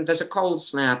then there's a cold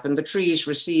snap and the trees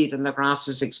recede and the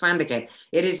grasses expand again.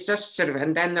 It is just sort of,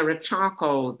 and then there are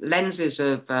charcoal lenses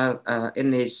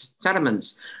in these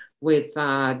sediments with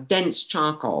dense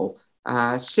charcoal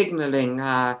signaling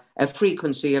a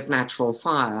frequency of natural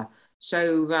fire.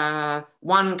 So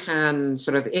one can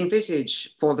sort of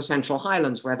envisage for the Central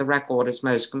Highlands, where the record is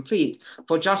most complete,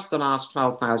 for just the last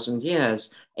 12,000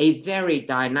 years, a very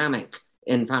dynamic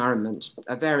environment.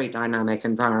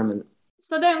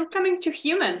 So then coming to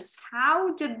humans,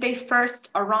 how did they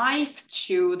first arrive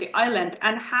to the island,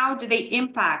 and how did they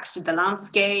impact the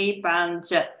landscape and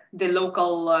the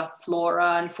local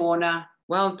flora and fauna?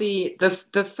 Well, the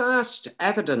first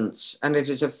evidence, and it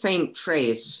is a faint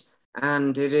trace,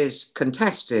 and it is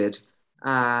contested,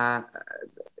 comes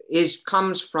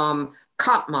from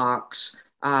cut marks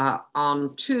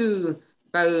on two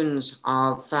bones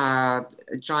of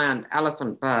giant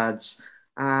elephant birds.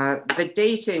 The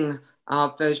dating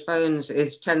of those bones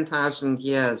is 10,000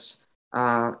 years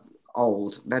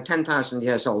old. They're 10,000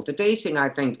 years old. The dating, I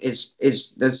think, is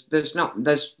there's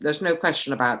no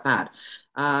question about that.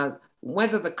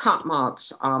 whether the cut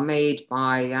marks are made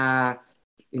by,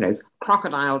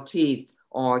 crocodile teeth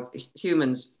or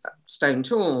human stone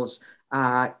tools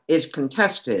is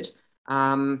contested.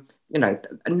 Knowing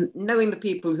the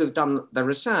people who've done the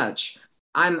research,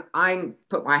 I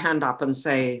put my hand up and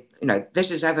say,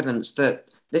 this is evidence that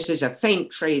this is a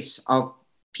faint trace of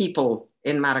people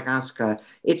in Madagascar.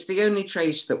 It's the only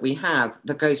trace that we have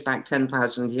that goes back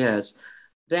 10,000 years.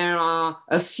 There are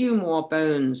a few more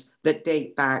bones that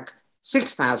date back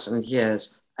 6,000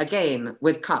 years, again,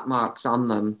 with cut marks on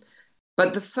them.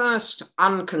 But the first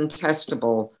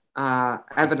uncontestable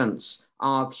evidence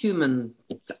of humans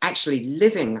actually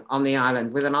living on the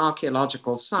island with an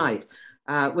archaeological site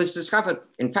was discovered,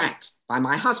 in fact, by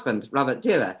my husband, Robert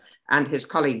Diller, and his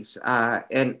colleagues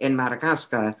in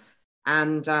Madagascar.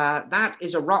 And that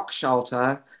is a rock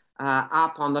shelter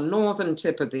up on the northern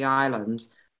tip of the island.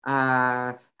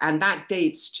 And that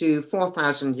dates to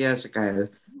 4,000 years ago.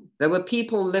 There were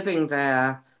people living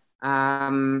there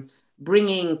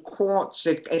bringing quartz.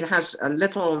 It has a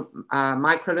little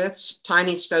microliths,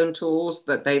 tiny stone tools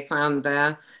that they found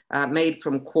there, made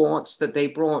from quartz that they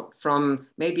brought from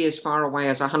maybe as far away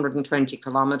as 120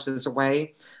 kilometers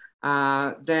away.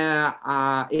 There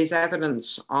is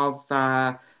evidence of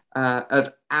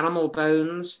animal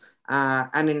bones,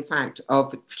 and in fact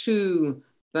of two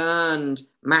burned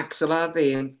maxilla,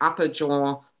 the upper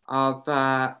jaw of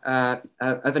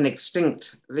an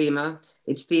extinct lemur.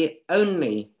 It's the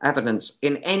only evidence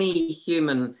in any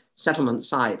human settlement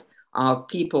site of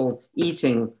people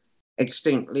eating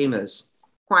extinct lemurs.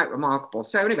 Quite remarkable.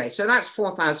 So anyway, so that's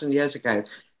 4,000 years ago.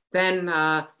 Then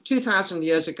 2,000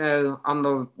 years ago on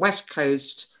the west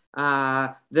coast,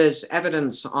 there's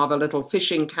evidence of a little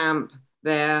fishing camp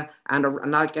there, and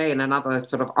again another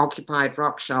sort of occupied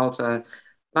rock shelter.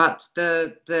 But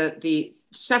the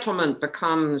settlement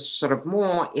becomes sort of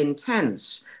more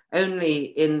intense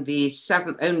only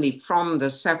from the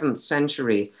 7th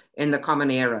century in the Common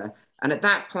Era. And at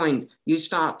that point, you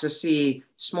start to see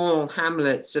small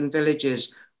hamlets and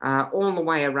villages all the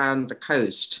way around the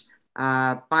coast.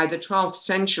 By the 12th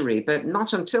century, but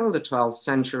not until the 12th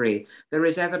century, there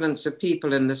is evidence of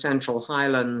people in the Central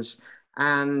Highlands.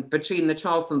 And between the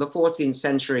 12th and the 14th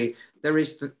century, there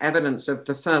is the evidence of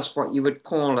the first, what you would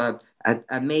call a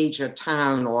major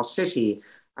town or city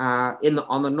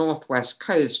on the northwest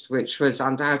coast, which was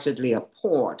undoubtedly a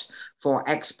port for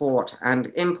export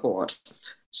and import.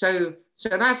 So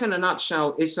that, in a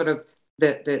nutshell, is sort of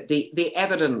the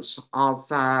evidence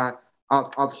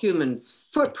of human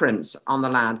footprints on the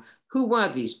land. Who were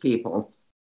these people?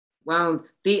 Well,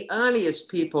 the earliest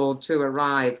people to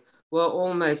arrive were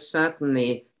almost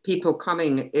certainly people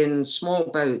coming in small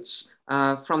boats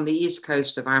from the east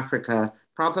coast of Africa,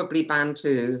 probably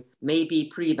Bantu,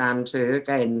 maybe pre-Bantu,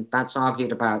 again, that's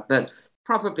argued about, but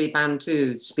probably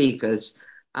Bantu speakers.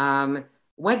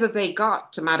 Whether they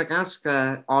got to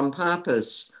Madagascar on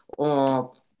purpose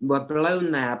or were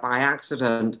blown there by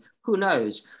accident, who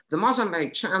knows? The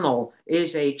Mozambique Channel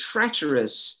is a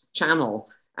treacherous channel,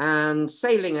 and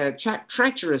sailing a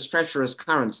treacherous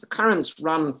currents. The currents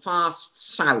run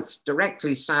fast south,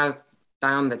 directly south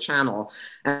down the channel.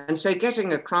 And so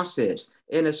getting across it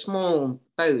in a small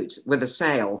boat with a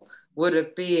sail would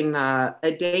have been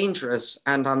a dangerous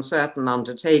and uncertain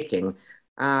undertaking.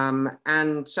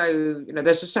 And so,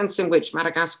 there's a sense in which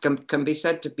Madagascar can be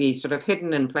said to be sort of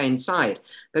hidden in plain sight,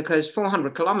 because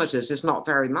 400 kilometers is not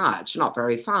very much, not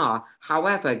very far.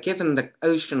 However, given the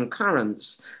ocean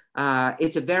currents,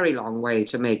 it's a very long way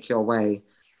to make your way.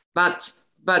 But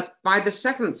by the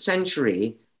 7th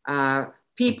century,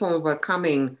 people were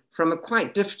coming from a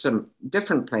quite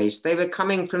different place. They were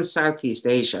coming from Southeast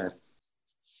Asia.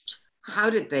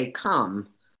 How did they come?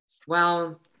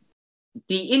 Well,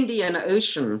 the Indian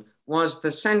Ocean was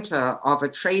the center of a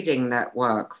trading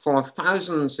network for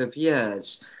thousands of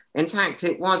years. In fact,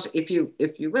 it was, if you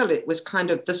will, it was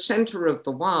kind of the center of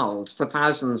the world for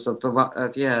thousands of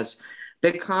years,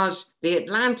 because the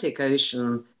Atlantic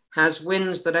Ocean has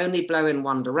winds that only blow in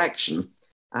one direction.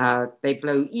 They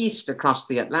blow east across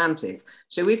the Atlantic.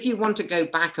 So if you want to go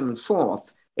back and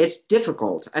forth, it's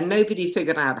difficult, and nobody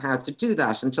figured out how to do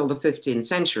that until the 15th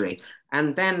century.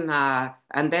 And then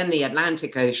the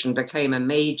Atlantic Ocean became a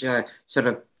major sort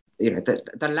of,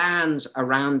 the lands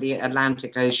around the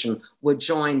Atlantic Ocean were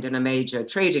joined in a major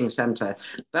trading center.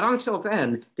 But until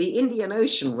then, the Indian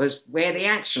Ocean was where the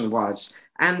action was.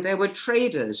 And there were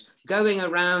traders going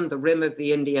around the rim of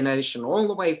the Indian Ocean, all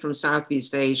the way from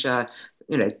Southeast Asia,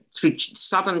 through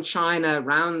southern China,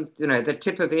 around, the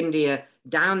tip of India,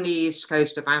 down the east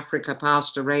coast of Africa,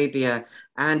 past Arabia,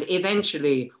 and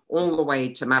eventually all the way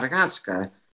to Madagascar.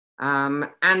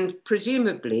 And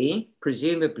presumably,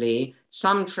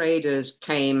 some traders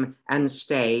came and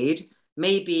stayed.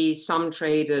 Maybe some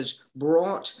traders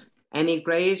brought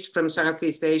emigres from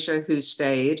Southeast Asia who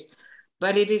stayed.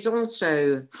 But it is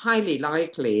also highly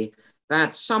likely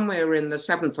that somewhere in the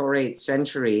 7th or 8th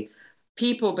century,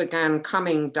 people began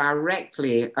coming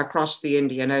directly across the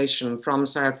Indian Ocean from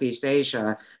Southeast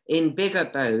Asia in bigger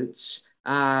boats,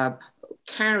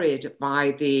 carried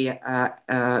by the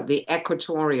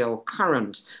equatorial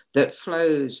current that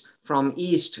flows from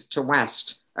east to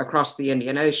west across the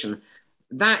Indian Ocean.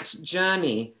 That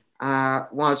journey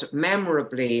was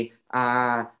memorably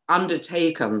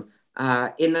undertaken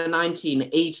in the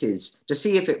 1980s to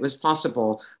see if it was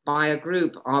possible by a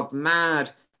group of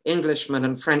mad Englishmen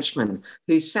and Frenchmen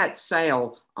who set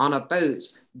sail on a boat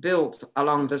built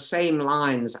along the same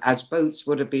lines as boats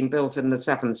would have been built in the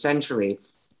 7th century.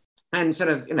 And sort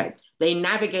of, they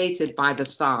navigated by the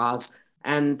stars,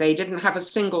 and they didn't have a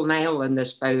single nail in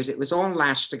this boat. It was all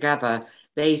lashed together.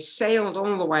 They sailed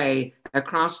all the way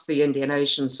across the Indian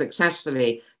Ocean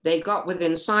successfully. They got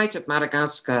within sight of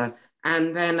Madagascar,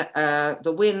 and then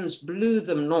the winds blew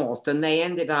them north, and they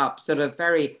ended up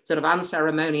very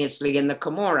unceremoniously in the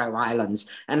Comoro Islands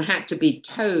and had to be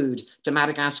towed to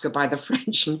Madagascar by the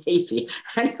French Navy.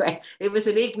 Anyway, it was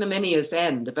an ignominious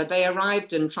end, but they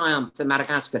arrived in triumph in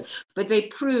Madagascar. But they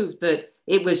proved that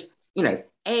it was,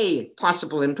 A,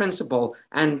 possible in principle,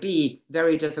 and B,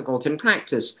 very difficult in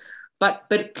practice. But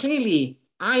clearly,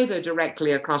 either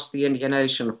directly across the Indian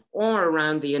Ocean or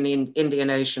around the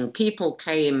Indian Ocean, people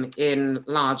came in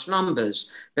large numbers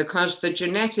because the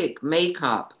genetic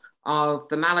makeup of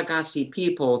the Malagasy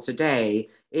people today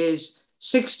is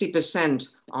 60%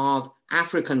 of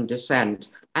African descent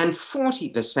and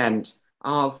 40%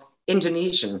 of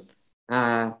Indonesian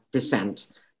descent.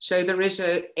 So there is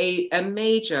a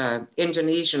major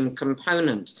Indonesian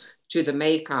component to the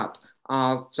makeup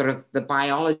of sort of the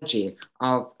biology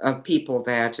of people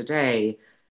there today.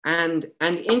 And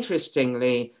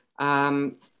interestingly,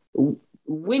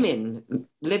 women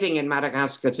living in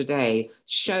Madagascar today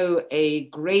show a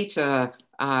greater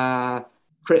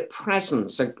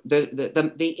presence.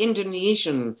 The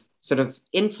Indonesian sort of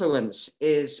influence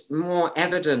is more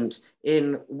evident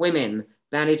in women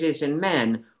than it is in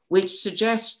men, which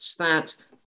suggests that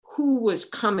who was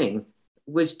coming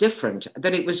was different,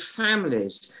 that it was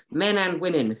families, men and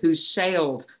women, who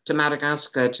sailed to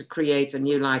Madagascar to create a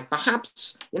new life.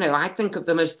 Perhaps, I think of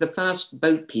them as the first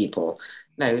boat people,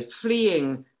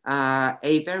 fleeing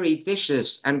a very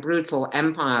vicious and brutal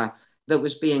empire that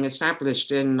was being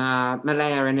established in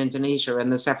Malaya and Indonesia in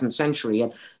the 7th century.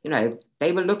 And,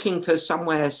 they were looking for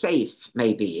somewhere safe,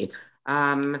 maybe.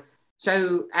 But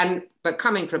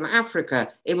coming from Africa,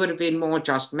 it would have been more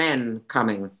just men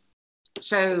coming.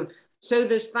 So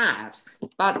there's that,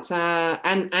 but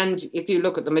and if you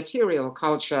look at the material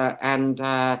culture and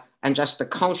just the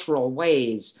cultural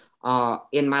ways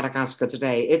in Madagascar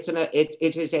today,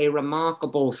 it is a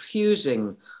remarkable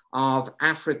fusing of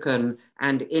African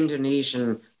and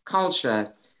Indonesian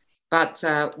culture. But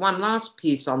one last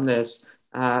piece on this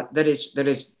that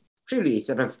is truly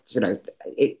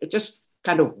it just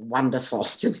kind of wonderful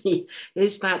to me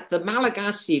is that the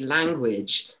Malagasy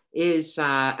language is,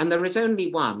 and there is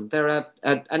only one, there are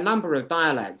a number of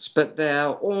dialects, but they're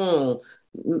all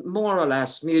more or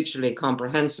less mutually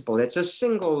comprehensible. It's a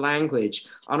single language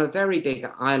on a very big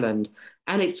island,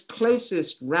 and its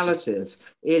closest relative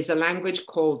is a language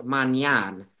called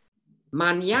Manyan.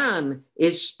 Manyan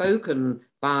is spoken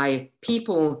by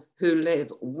people who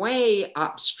live way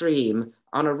upstream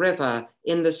on a river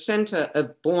in the center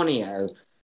of Borneo,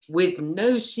 with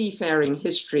no seafaring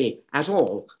history at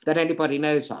all that anybody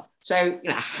knows of. So,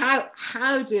 how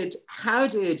did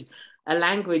a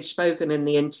language spoken in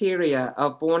the interior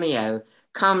of Borneo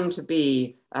come to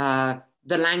be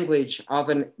the language of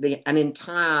an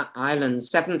entire island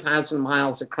 7,000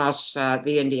 miles across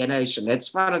the Indian Ocean?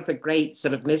 It's one of the great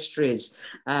sort of mysteries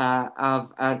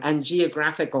and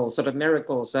geographical sort of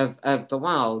miracles of the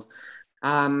world.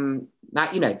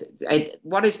 What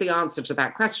is the answer to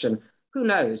that question? Who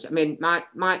knows? I mean,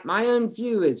 my own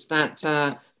view is that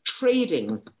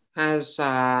trading has,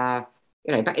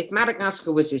 if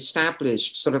Madagascar was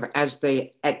established sort of as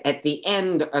at the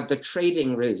end of the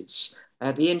trading routes,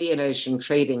 the Indian Ocean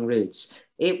trading routes,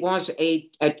 it was a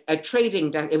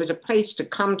trading. It was a place to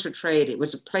come to trade. It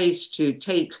was a place to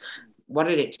take. What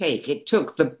did it take? It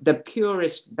took the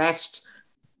purest, best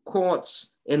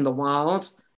quartz in the world.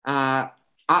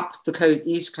 Up the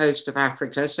east coast of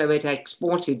Africa. So it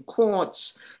exported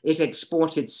quartz, it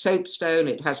exported soapstone,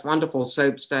 it has wonderful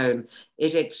soapstone,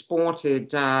 it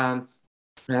exported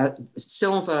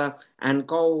silver and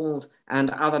gold and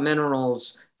other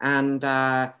minerals and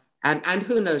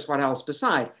who knows what else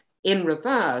beside. In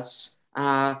reverse,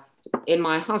 in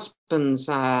my husband's,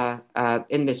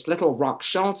 in this little rock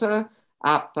shelter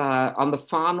up on the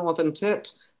far northern tip,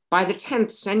 by the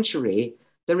 10th century,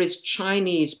 there is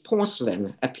Chinese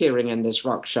porcelain appearing in this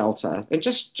rock shelter. And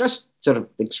just sort of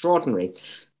extraordinary.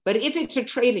 But if it's a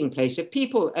trading place, if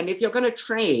you're going to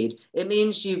trade, it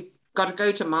means you've got to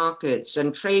go to markets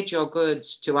and trade your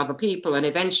goods to other people. And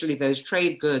eventually those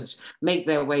trade goods make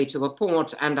their way to a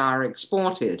port and are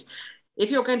exported.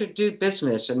 If you're going to do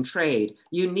business and trade,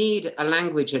 you need a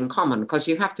language in common because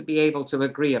you have to be able to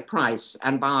agree a price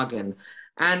and bargain.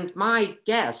 And my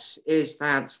guess is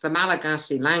that the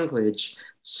Malagasy language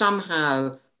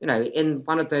somehow, in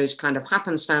one of those kind of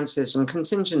happenstances and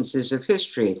contingencies of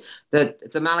history,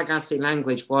 that the Malagasy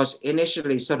language was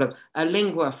initially sort of a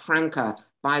lingua franca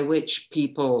by which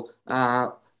people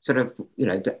bartered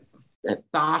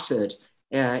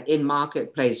in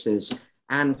marketplaces,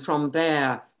 and from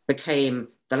there became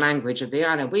the language of the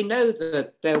island. We know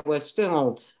that there were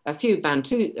still a few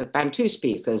Bantu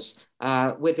speakers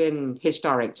within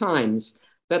historic times,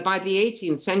 but by the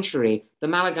 18th century, the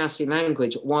Malagasy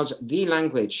language was the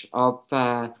language of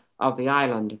the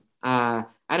island, and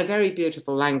a very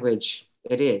beautiful language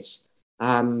it is.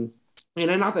 In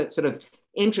another sort of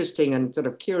interesting and sort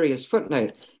of curious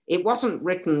footnote, it wasn't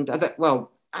written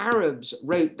Arabs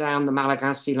wrote down the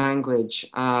Malagasy language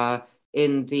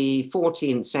in the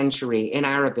 14th century in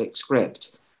Arabic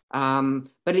script, but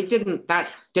that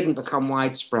didn't become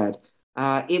widespread.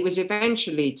 It was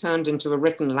eventually turned into a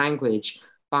written language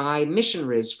by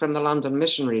missionaries from the London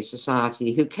Missionary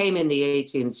Society who came in the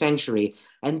 18th century,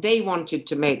 and they wanted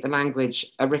to make the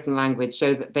language a written language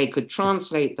so that they could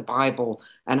translate the Bible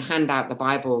and hand out the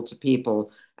Bible to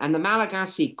people. And the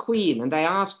Malagasy Queen, and they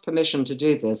asked permission to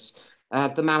do this,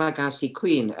 the Malagasy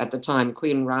Queen at the time,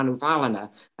 Queen Ranivalana,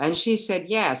 and she said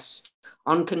yes,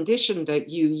 on condition that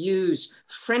you use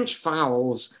French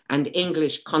vowels and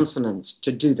English consonants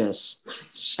to do this.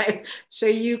 So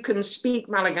you can speak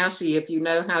Malagasy if you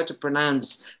know how to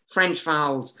pronounce French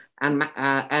vowels and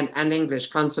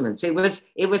English consonants. It was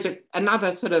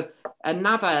another sort of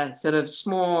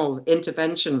small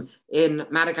intervention in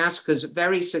Madagascar's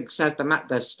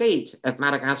the state of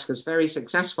Madagascar's very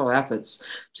successful efforts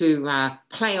to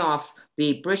play off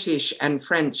the British and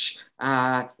French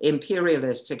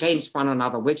imperialists against one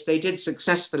another, which they did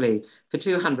successfully for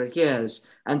 200 years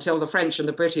until the French and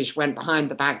the British went behind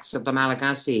the backs of the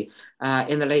Malagasy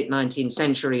in the late 19th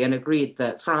century and agreed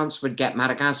that France would get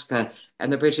Madagascar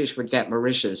and the British would get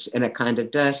Mauritius in a kind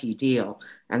of dirty deal.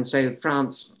 And so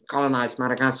France colonized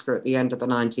Madagascar at the end of the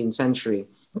 19th century.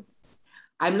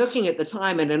 I'm looking at the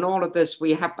time, and in all of this,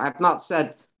 I've not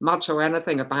said much or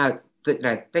anything about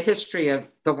the history of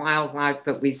the wildlife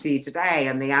that we see today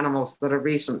and the animals that have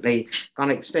recently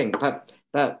gone extinct.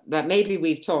 But maybe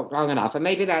we've talked long enough, and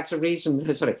maybe that's a reason.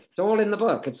 It's all in the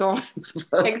book. It's all in the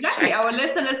book. Exactly. Our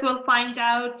listeners will find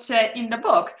out in the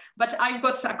book. But I've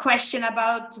got a question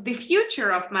about the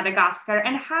future of Madagascar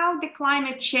and how the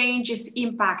climate change is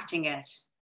impacting it.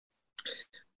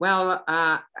 Well,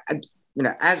 as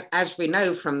we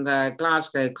know from the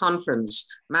Glasgow conference,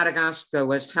 Madagascar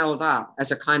was held up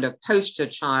as a kind of poster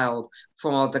child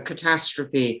for the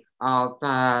catastrophe of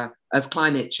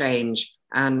climate change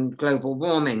and global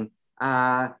warming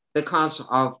because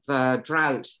of the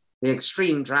drought, the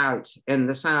extreme drought in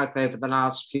the south over the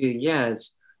last few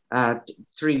years.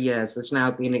 3 years, there's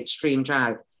now been extreme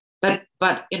drought. But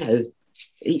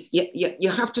you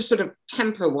have to sort of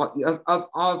temper what you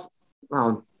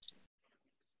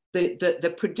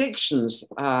the predictions,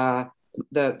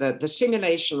 the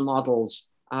simulation models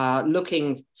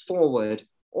looking forward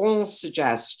all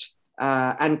suggest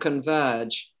and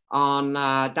converge on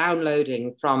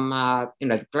downloading from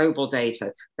the global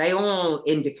data. They all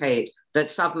indicate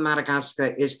that southern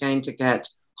Madagascar is going to get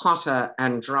hotter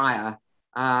and drier.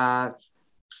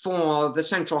 For the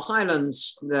Central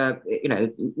Highlands, not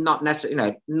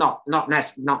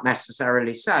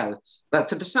necessarily so, but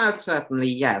for the south, certainly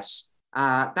yes.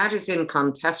 That is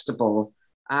incontestable,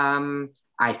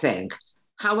 I think.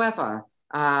 However,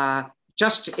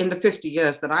 just in the 50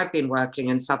 years that I've been working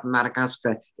in southern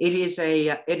Madagascar, it is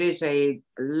a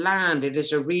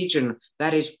region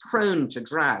that is prone to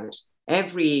drought.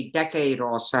 Every decade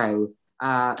or so,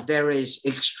 there is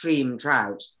extreme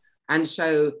drought. And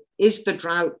so is the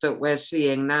drought that we're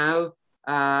seeing now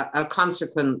a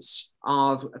consequence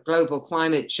of global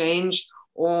climate change,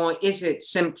 or is it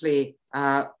simply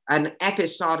an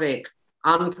episodic,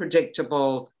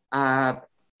 unpredictable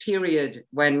period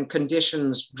when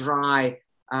conditions dry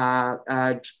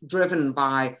driven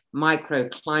by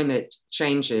microclimate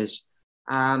changes.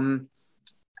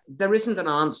 There isn't an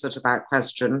answer to that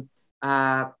question,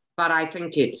 but I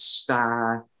think it's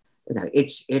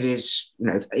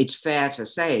it's fair to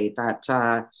say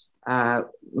that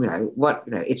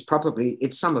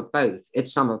it's some of both.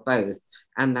 It's some of both,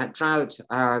 and that drought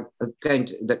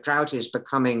is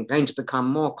going to become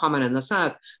more common in the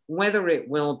south. Whether it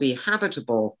will be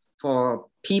habitable for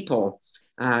people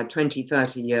 20,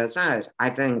 30 years out,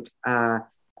 I think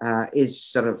is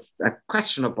sort of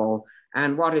questionable.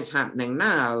 And what is happening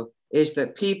now is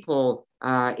that people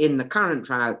in the current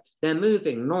drought, they're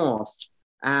moving north,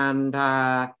 and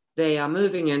they are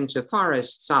moving into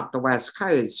forests up the west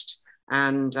coast.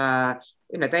 And,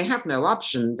 they have no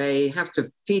option. They have to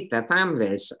feed their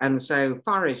families. And so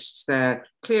forests, they're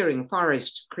clearing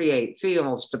forests to create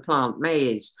fields to plant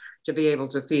maize to be able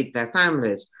to feed their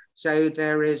families. So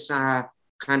there is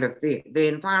kind of the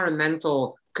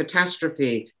environmental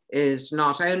catastrophe is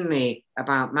not only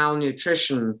about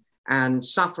malnutrition and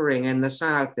suffering in the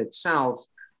south itself,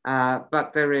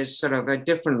 but there is sort of a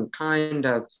different kind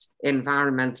of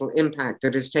environmental impact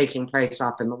that is taking place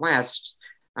up in the west.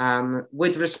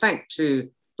 With respect to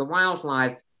the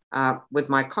wildlife, with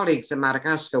my colleagues in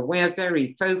Madagascar, we're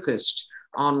very focused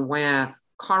on where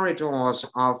corridors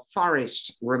of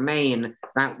forest remain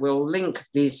that will link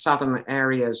these southern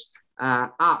areas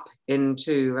up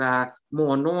into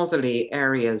more northerly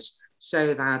areas,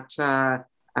 so that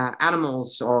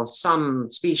animals or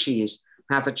some species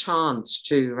have a chance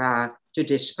to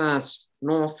disperse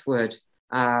northward,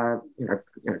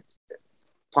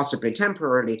 possibly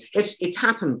temporarily. It's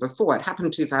happened before. It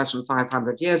happened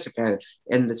 2,500 years ago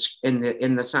in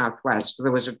the southwest.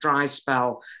 There was a dry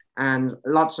spell, and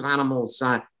lots of animals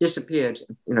disappeared.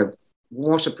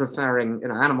 Water-preferring,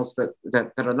 animals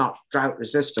that are not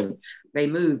drought-resistant. They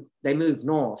moved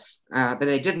north, but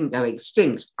they didn't go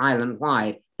extinct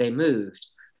island-wide. They moved.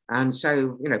 And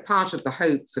so, part of the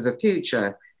hope for the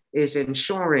future is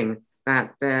ensuring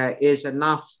that there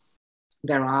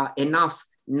are enough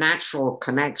natural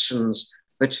connections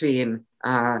between,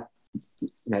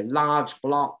 large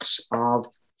blocks of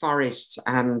forests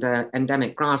and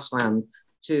endemic grassland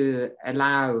to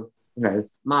allow,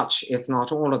 much, if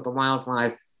not all, of the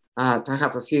wildlife to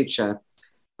have a future.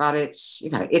 But it's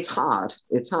hard.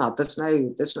 It's hard. There's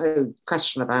no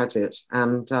question about it.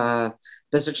 And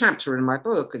there's a chapter in my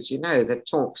book, as you know, that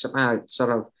talks about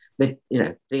sort of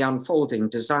the unfolding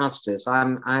disasters.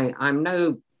 I'm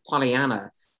no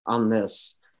Pollyanna on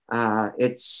this.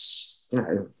 It's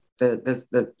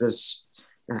there's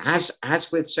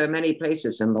as with so many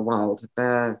places in the world,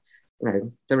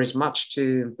 there's much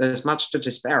to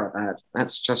despair about.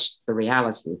 That's just the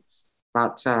reality.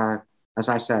 But as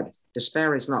I said,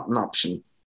 despair is not an option.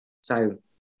 So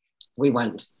we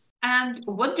went. And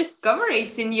what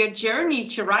discoveries in your journey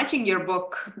to writing your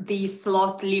book, The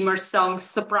Sloth Lemur Song,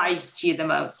 surprised you the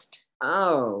most?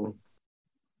 Oh,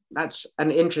 that's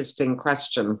an interesting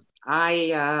question.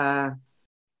 I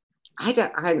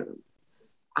don't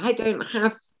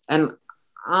have an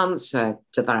answer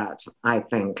to that, I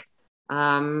think.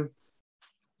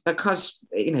 Because,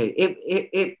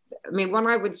 what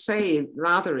I would say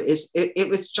rather is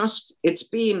it's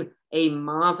been a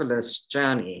marvelous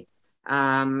journey.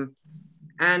 And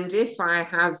if I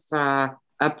have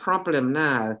a problem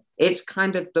now, it's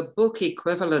kind of the book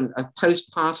equivalent of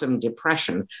postpartum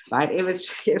depression, right? It was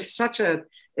such a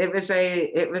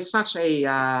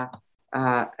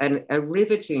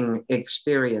riveting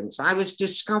experience. I was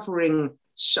discovering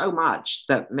so much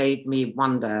that made me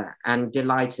wonder and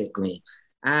delighted me.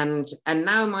 And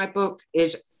now my book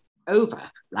is over,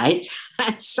 right?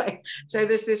 so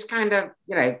there's this kind of,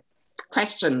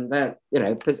 question that,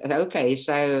 okay,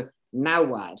 so now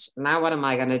what? Now what am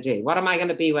I going to do? What am I going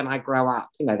to be when I grow up?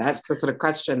 That's the sort of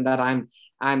question that I'm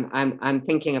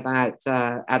thinking about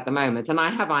at the moment. And I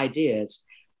have ideas,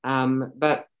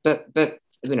 but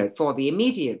for the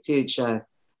immediate future,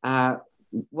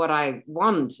 what I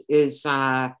want is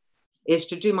to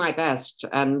do my best,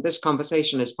 and this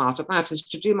conversation is part of that, is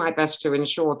to do my best to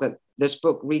ensure that this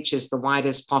book reaches the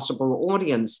widest possible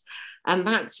audience. And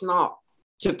that's not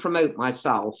to promote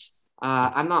myself.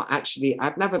 I've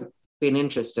never been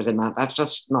interested in that. That's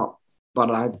just not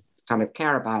what I kind of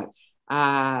care about.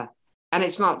 And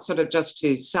it's not sort of just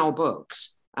to sell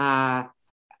books, but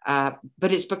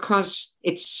it's because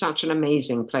it's such an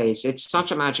amazing place. It's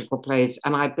such a magical place.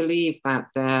 And I believe that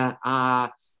there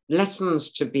are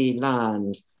lessons to be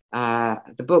learned.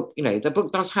 The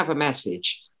book does have a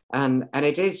message, and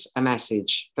it is a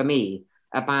message for me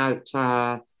about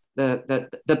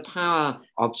the power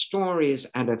of stories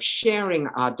and of sharing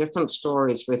our different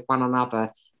stories with one another.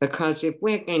 Because if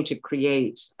we're going to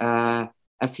create a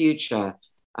future,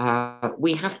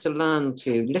 we have to learn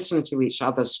to listen to each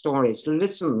other's stories,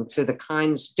 listen to the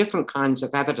different kinds of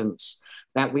evidence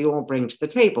that we all bring to the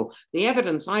table. The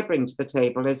evidence I bring to the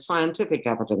table is scientific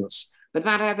evidence, but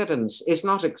that evidence is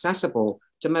not accessible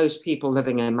to most people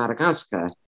living in Madagascar.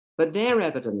 But their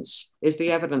evidence is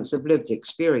the evidence of lived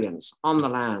experience on the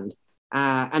land.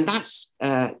 And that's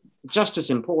just as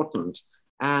important.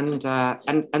 And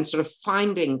sort of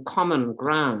finding common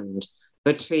ground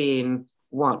between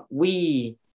what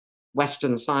we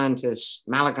Western scientists,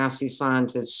 Malagasy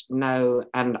scientists know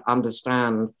and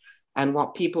understand, and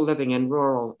what people living in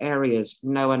rural areas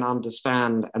know and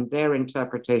understand, and their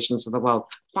interpretations of the world,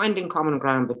 finding common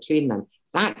ground between them.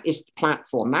 That is the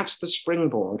platform, that's the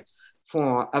springboard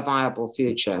for a viable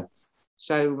future.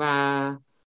 So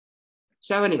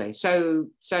anyway,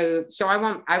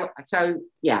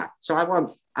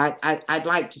 I'd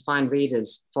like to find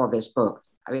readers for this book.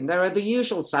 I mean, there are the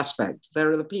usual suspects.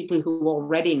 There are the people who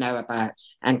already know about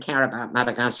and care about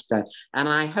Madagascar. And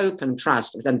I hope and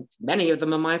trust, and many of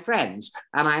them are my friends,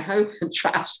 and I hope and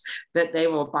trust that they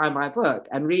will buy my book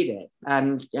and read it.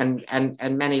 And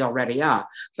many already are.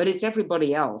 But it's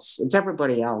everybody else. It's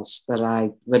everybody else that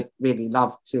I would really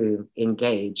love to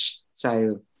engage.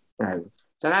 So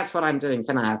that's what I'm doing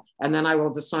for now. And then I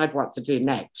will decide what to do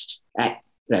next,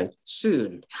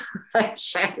 soon.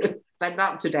 But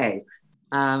not today.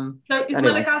 So is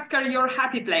anyway. Madagascar your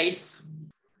happy place?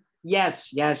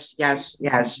 Yes. And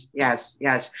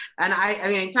I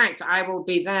mean, in fact, I will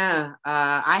be there.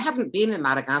 I haven't been in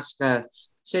Madagascar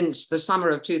since the summer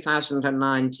of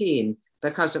 2019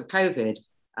 because of COVID.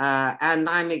 And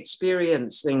I'm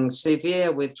experiencing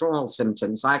severe withdrawal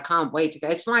symptoms. I can't wait to go.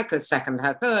 It's like a second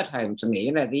or third home to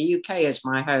me. The UK is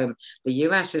my home. The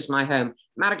US is my home.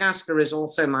 Madagascar is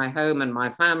also my home and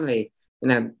my family.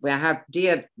 We have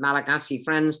dear Malagasy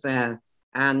friends there,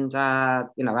 and and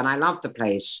I love the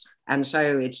place. And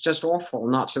so it's just awful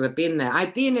not to have been there.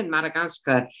 I've been in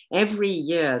Madagascar every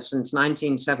year since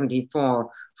 1974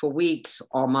 for weeks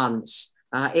or months,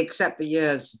 except the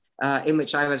years in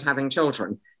which I was having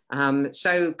children.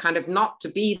 So kind of not to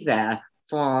be there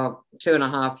for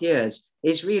 2.5 years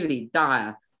is really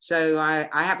dire. So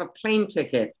I have a plane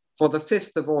ticket for the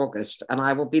 5th of August, and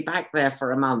I will be back there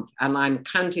for a month, and I'm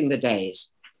counting the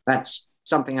days. That's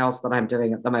something else that I'm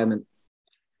doing at the moment.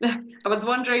 I was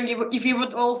wondering if you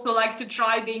would also like to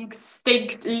try being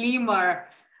steaked lemur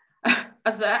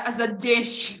as a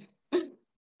dish.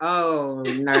 Oh,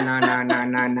 no, never.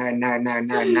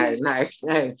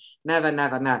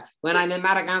 When I'm in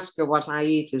Madagascar, what I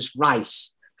eat is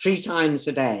rice 3 times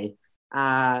a day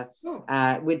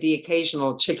with the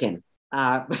occasional chicken.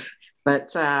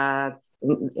 But,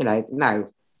 no,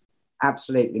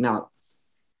 absolutely not.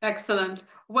 Excellent.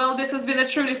 Well, this has been a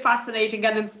truly fascinating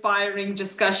and inspiring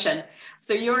discussion.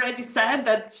 So you already said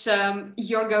that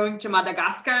you're going to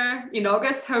Madagascar in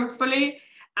August, hopefully.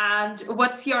 And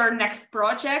what's your next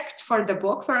project for the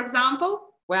book, for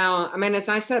example? Well, I mean, as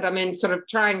I said, I mean, sort of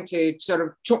trying to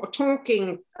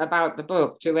talking about the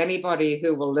book to anybody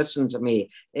who will listen to me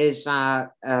is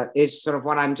sort of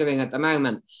what I'm doing at the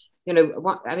moment.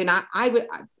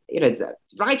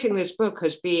 Writing this book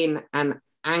has been an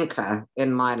anchor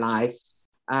in my life,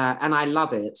 and I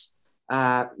love it,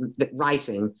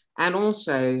 writing. And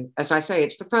also, as I say,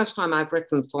 it's the first time I've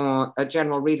written for a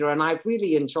general reader, and I've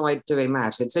really enjoyed doing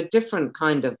that. It's a different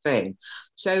kind of thing.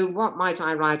 So what might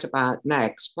I write about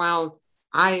next? Well,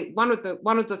 one of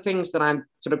the things that I'm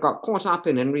sort of got caught up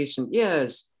in recent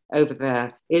years over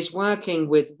there is working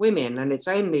with women, and it's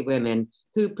only women,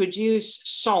 who produce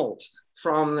salt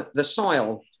from the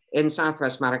soil in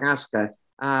Southwest Madagascar.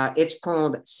 It's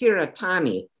called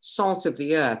siratani, salt of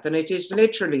the earth, and it is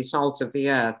literally salt of the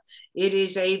earth. It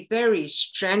is a very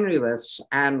strenuous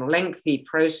and lengthy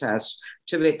process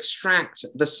to extract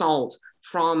the salt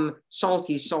from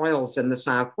salty soils in the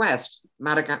Southwest,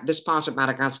 this part of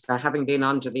Madagascar having been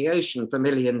under the ocean for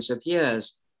millions of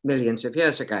years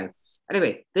ago.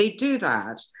 Anyway, they do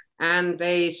that, and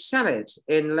they sell it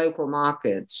in local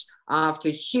markets after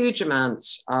huge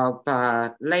amounts of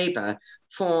labor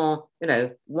for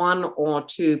 1 or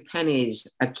 2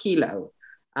 pennies a kilo.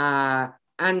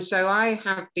 And so I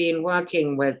have been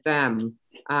working with them,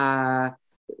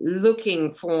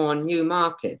 looking for new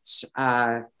markets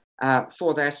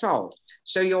for their salt.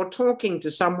 So you're talking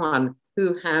to someone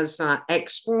who has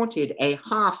exported a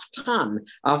 0.5 ton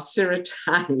of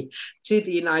Siratani to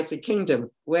the United Kingdom,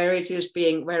 where it's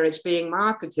being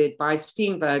marketed by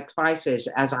Steenberg Spices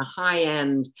as a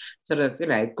high-end sort of,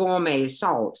 gourmet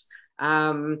salt.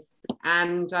 At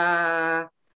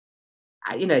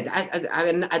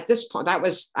this point,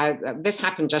 this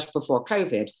happened just before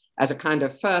COVID as a kind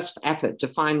of first effort to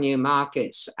find new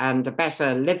markets and a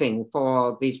better living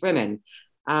for these women.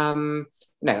 At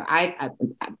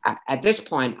this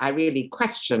point, I really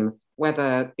question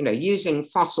whether, using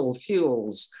fossil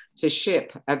fuels to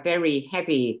ship a very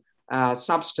heavy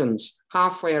substance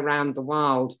halfway around the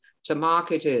world to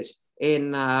market it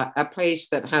in a place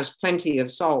that has plenty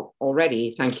of salt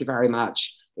already, thank you very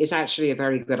much, is actually a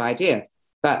very good idea.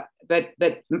 But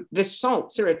this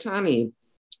salt, Siratani,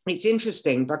 it's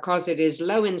interesting because it is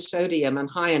low in sodium and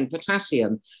high in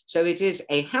potassium. So it is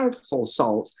a healthful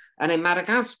salt. And in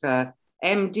Madagascar,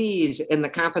 MDs in the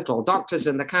capital, doctors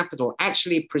in the capital,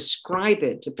 actually prescribe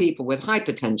it to people with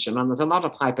hypertension. And there's a lot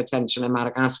of hypertension in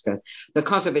Madagascar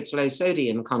because of its low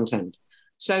sodium content.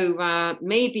 So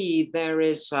maybe there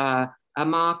is a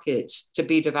market to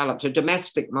be developed, a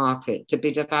domestic market to be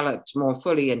developed more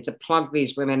fully and to plug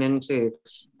these women into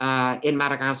in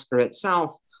Madagascar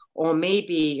itself. Or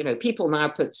maybe, people now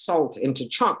put salt into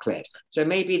chocolate. So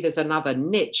maybe there's another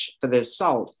niche for this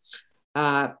salt.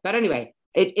 But anyway,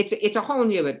 it's a whole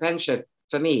new adventure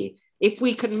for me. If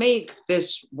we can make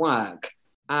this work,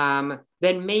 then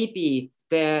maybe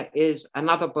there is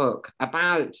another book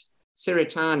about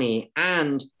Siratani,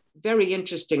 and very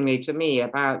interestingly to me,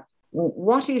 about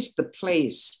what is the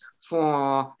place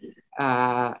for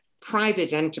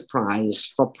private enterprise,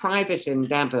 for private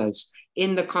endeavors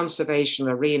in the conservation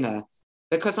arena.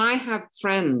 Because I have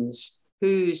friends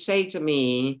who say to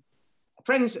me,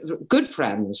 good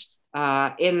friends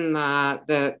in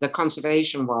the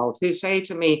conservation world, who say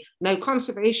to me, no,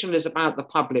 conservation is about the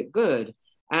public good.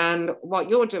 And what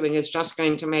you're doing is just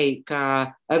going to make,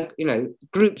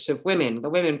 groups of women, the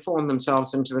women form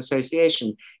themselves into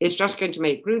association. It's just going to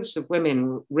make groups of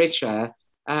women richer.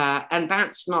 And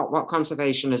that's not what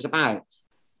conservation is about.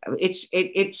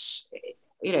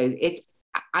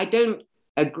 I don't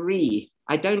agree.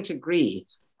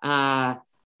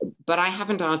 But I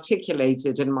haven't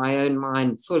articulated in my own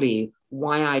mind fully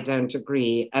why I don't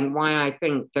agree and why I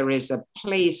think there is a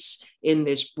place in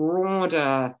this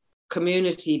broader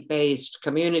community-based,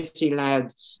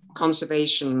 community-led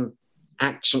conservation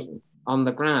action on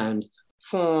the ground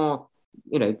for,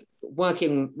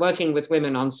 working with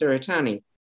women on Siratani.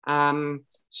 I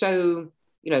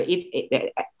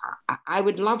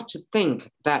would love to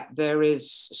think that there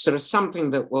is sort of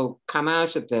something that will come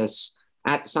out of this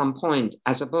at some point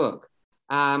as a book.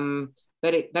 But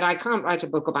I can't write a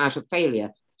book about a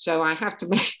failure. So I have to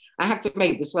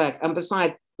make this work. And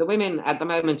besides, the women at the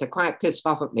moment are quite pissed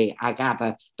off at me, I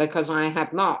gather, because I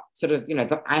have not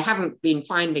I haven't been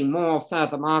finding more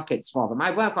further markets for them. I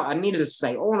work on, needless to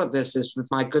say, all of this is with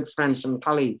my good friends and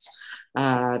colleagues,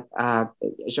 Joali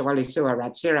Suar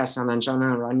at Sirasan and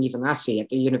Jonan Ranivanasi at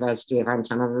the University of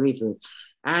Antananarivo,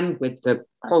 and with the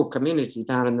whole community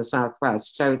down in the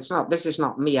Southwest. So this is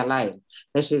not me alone.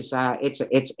 This is,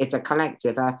 it's a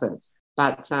collective effort.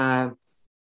 But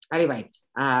anyway,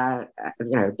 the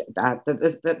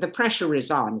pressure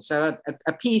is on. So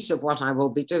a piece of what I will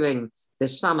be doing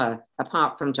this summer,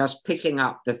 apart from just picking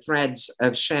up the threads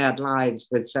of shared lives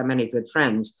with so many good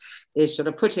friends, is sort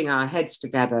of putting our heads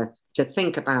together to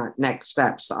think about next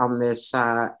steps on this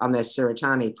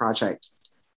Siratani project.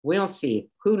 We'll see.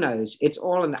 Who knows? It's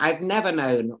all in. I've never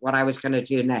known what I was going to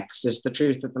do next, is the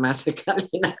truth of the matter,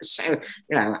 Galina. So,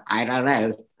 I don't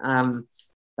know.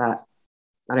 But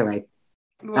anyway.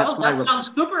 Well, that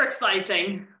sounds super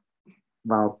exciting.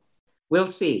 Well, we'll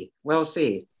see. We'll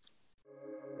see.